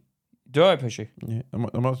me. Do I push you? Yeah. Do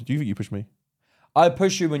you think you push me? I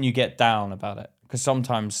push you when you get down about it, because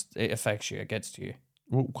sometimes it affects you. It gets to you.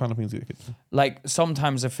 What kind of things do it get to? Like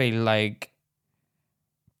sometimes I feel like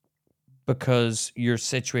because your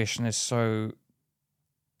situation is so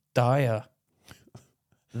dire.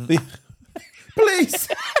 Please.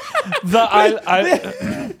 They are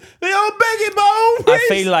begging my own. I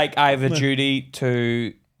feel like I have a duty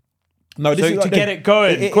to get it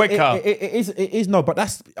going quicker. It is no, but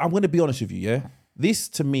I'm going to be honest with you. Yeah, this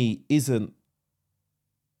to me isn't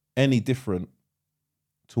any different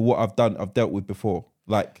to what I've dealt with before.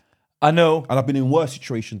 Like, I know. And I've been in worse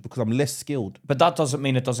situations because I'm less skilled. But that doesn't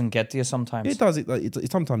mean it doesn't get to you sometimes. It does.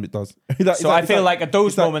 Sometimes it does. I feel like at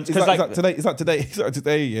those moments, because it's like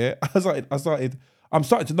today. Yeah, I'm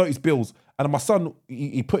starting to notice bills, and my son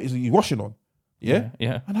he put his washing on. Yeah,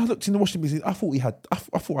 yeah. And I looked in the washing machine. I thought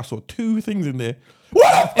I saw 2 things in there.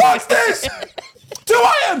 What the fuck's this? 2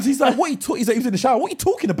 items. He's like, what are you talking? He's like, he was in the shower. What are you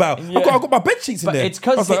talking about? Yeah. I've got my bed sheets in there. It's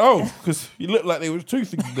because I was like, because you look like there was 2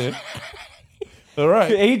 things in there. All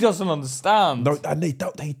right. He doesn't understand. No, and they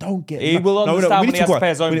don't get. He will understand when he has to pay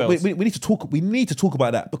his own bills. We need to talk. We need to talk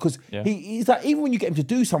about that because he's like, even when you get him to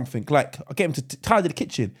do something, like I get him to tidy the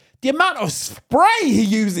kitchen, the amount of spray he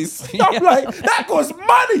uses, I'm like, that costs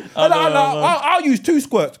money. And I'll use 2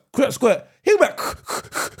 squirts, squirt. He'll be like,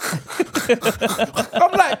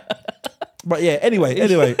 I'm like. But yeah, anyway,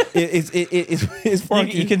 it's fun.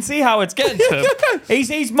 You can see how it's getting to him.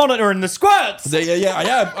 He's monitoring the squirts. Yeah,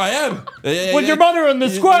 I am. When you're monitoring the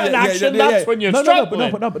squirt in action, that's when you're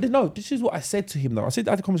struggling. No, this is what I said to him though. I had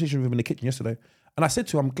a conversation with him in the kitchen yesterday, and I said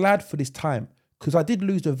to him, I'm glad for this time because I did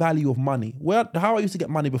lose the value of money. How I used to get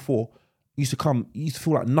money before used to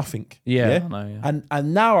feel like nothing. Yeah.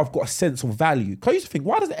 And now I've got a sense of value. Because I used to think,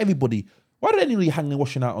 why do anybody hang their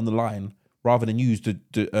washing out on the line rather than use the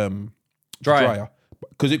dryer?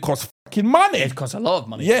 Because it costs fucking money. It costs a lot of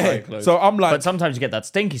money. Yeah. So I'm like, but sometimes you get that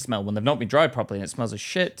stinky smell when they've not been dried properly and it smells of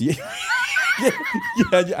shit. Yeah.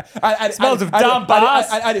 yeah. It smells of damp ass.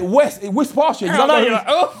 And it whisks past you. And you're like,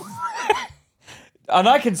 oh. And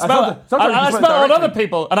I can smell it. And I smell it on other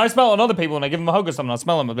people. And I smell it on other people when I give them a hug or something. I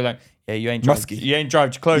smell them. I'll be like, yeah, you ain't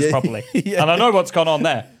dried your clothes properly. And I know what's gone on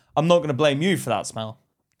there. I'm not going to blame you for that smell.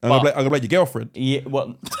 I'm going to blame your girlfriend. Yeah,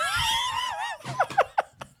 well...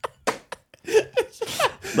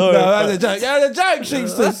 No, that's a joke. That's a joke,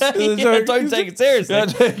 Shingsters. Don't take it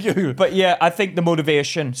seriously. But yeah, I think the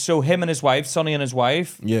motivation. So him and his wife, Sonny and his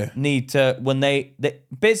wife, need to, when they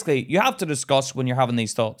basically, you have to discuss when you're having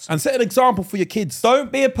these thoughts. And set an example for your kids. Don't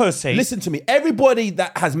be a pussy. Listen to me. Everybody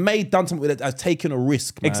that has done something with it has taken a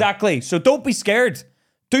risk, man. Exactly. So don't be scared.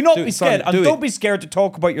 Do not be scared. And don't be scared to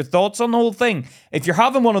talk about your thoughts on the whole thing. If you're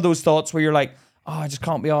having one of those thoughts where you're like, oh, I just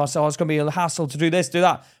can't be arsed. Oh, it's going to be a hassle to do this, do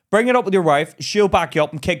that. Bring it up with your wife. She'll back you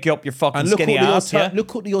up and kick you up your fucking skinny ass.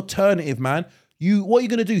 Look at the alternative, man. What are you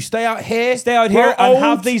going to do? Stay out here and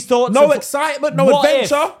have these thoughts? No excitement, no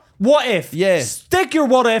adventure. What if? Yeah. Stick your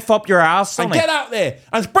what if up your ass, Sonny. And get out there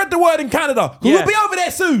and spread the word in Canada. We'll be over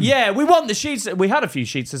there soon. Yeah, we want the sheets. We had a few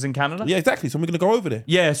sheetses in Canada. Yeah, exactly. So we're going to go over there.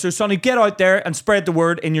 Yeah, so Sonny, get out there and spread the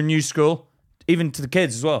word in your new school, even to the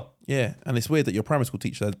kids as well. Yeah, and it's weird that your primary school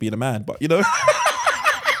teacher has been a man, but you know...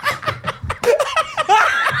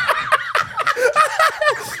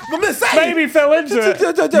 Maybe fell into it.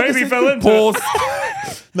 Maybe fell into it.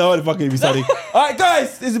 Pause. No, I'm fucking be sunny. All right,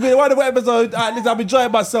 guys, this has been a wonderful episode. Listen, I'm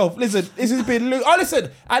enjoying myself. Listen, this has been Luke. Listen,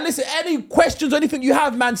 any questions or anything you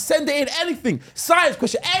have, man, send it in. Anything, science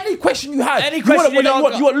question, any question you have. Any question you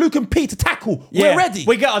want Luke and Pete to tackle. We're ready.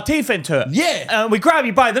 We get our teeth into it. Yeah. And we grab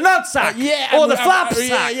you by the nutsack. Yeah. Or the flap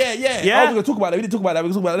sack. Yeah. Oh, we're gonna talk about that. We didn't talk about that. We're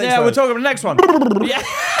gonna talk about that next time. We'll talk about the next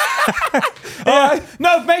one. Yeah.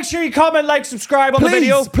 No, make sure you comment, like, subscribe on the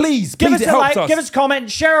video. Please, give us a like, give us a comment,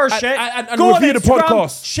 share our shit. And go review the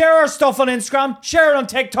podcast. Share our stuff on Instagram, share it on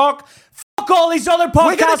TikTok. Fuck all these other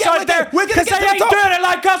podcasts out there because they ain't doing it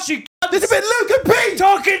like us. This has been Luke and Pete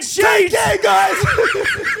talking shit. Take care, guys.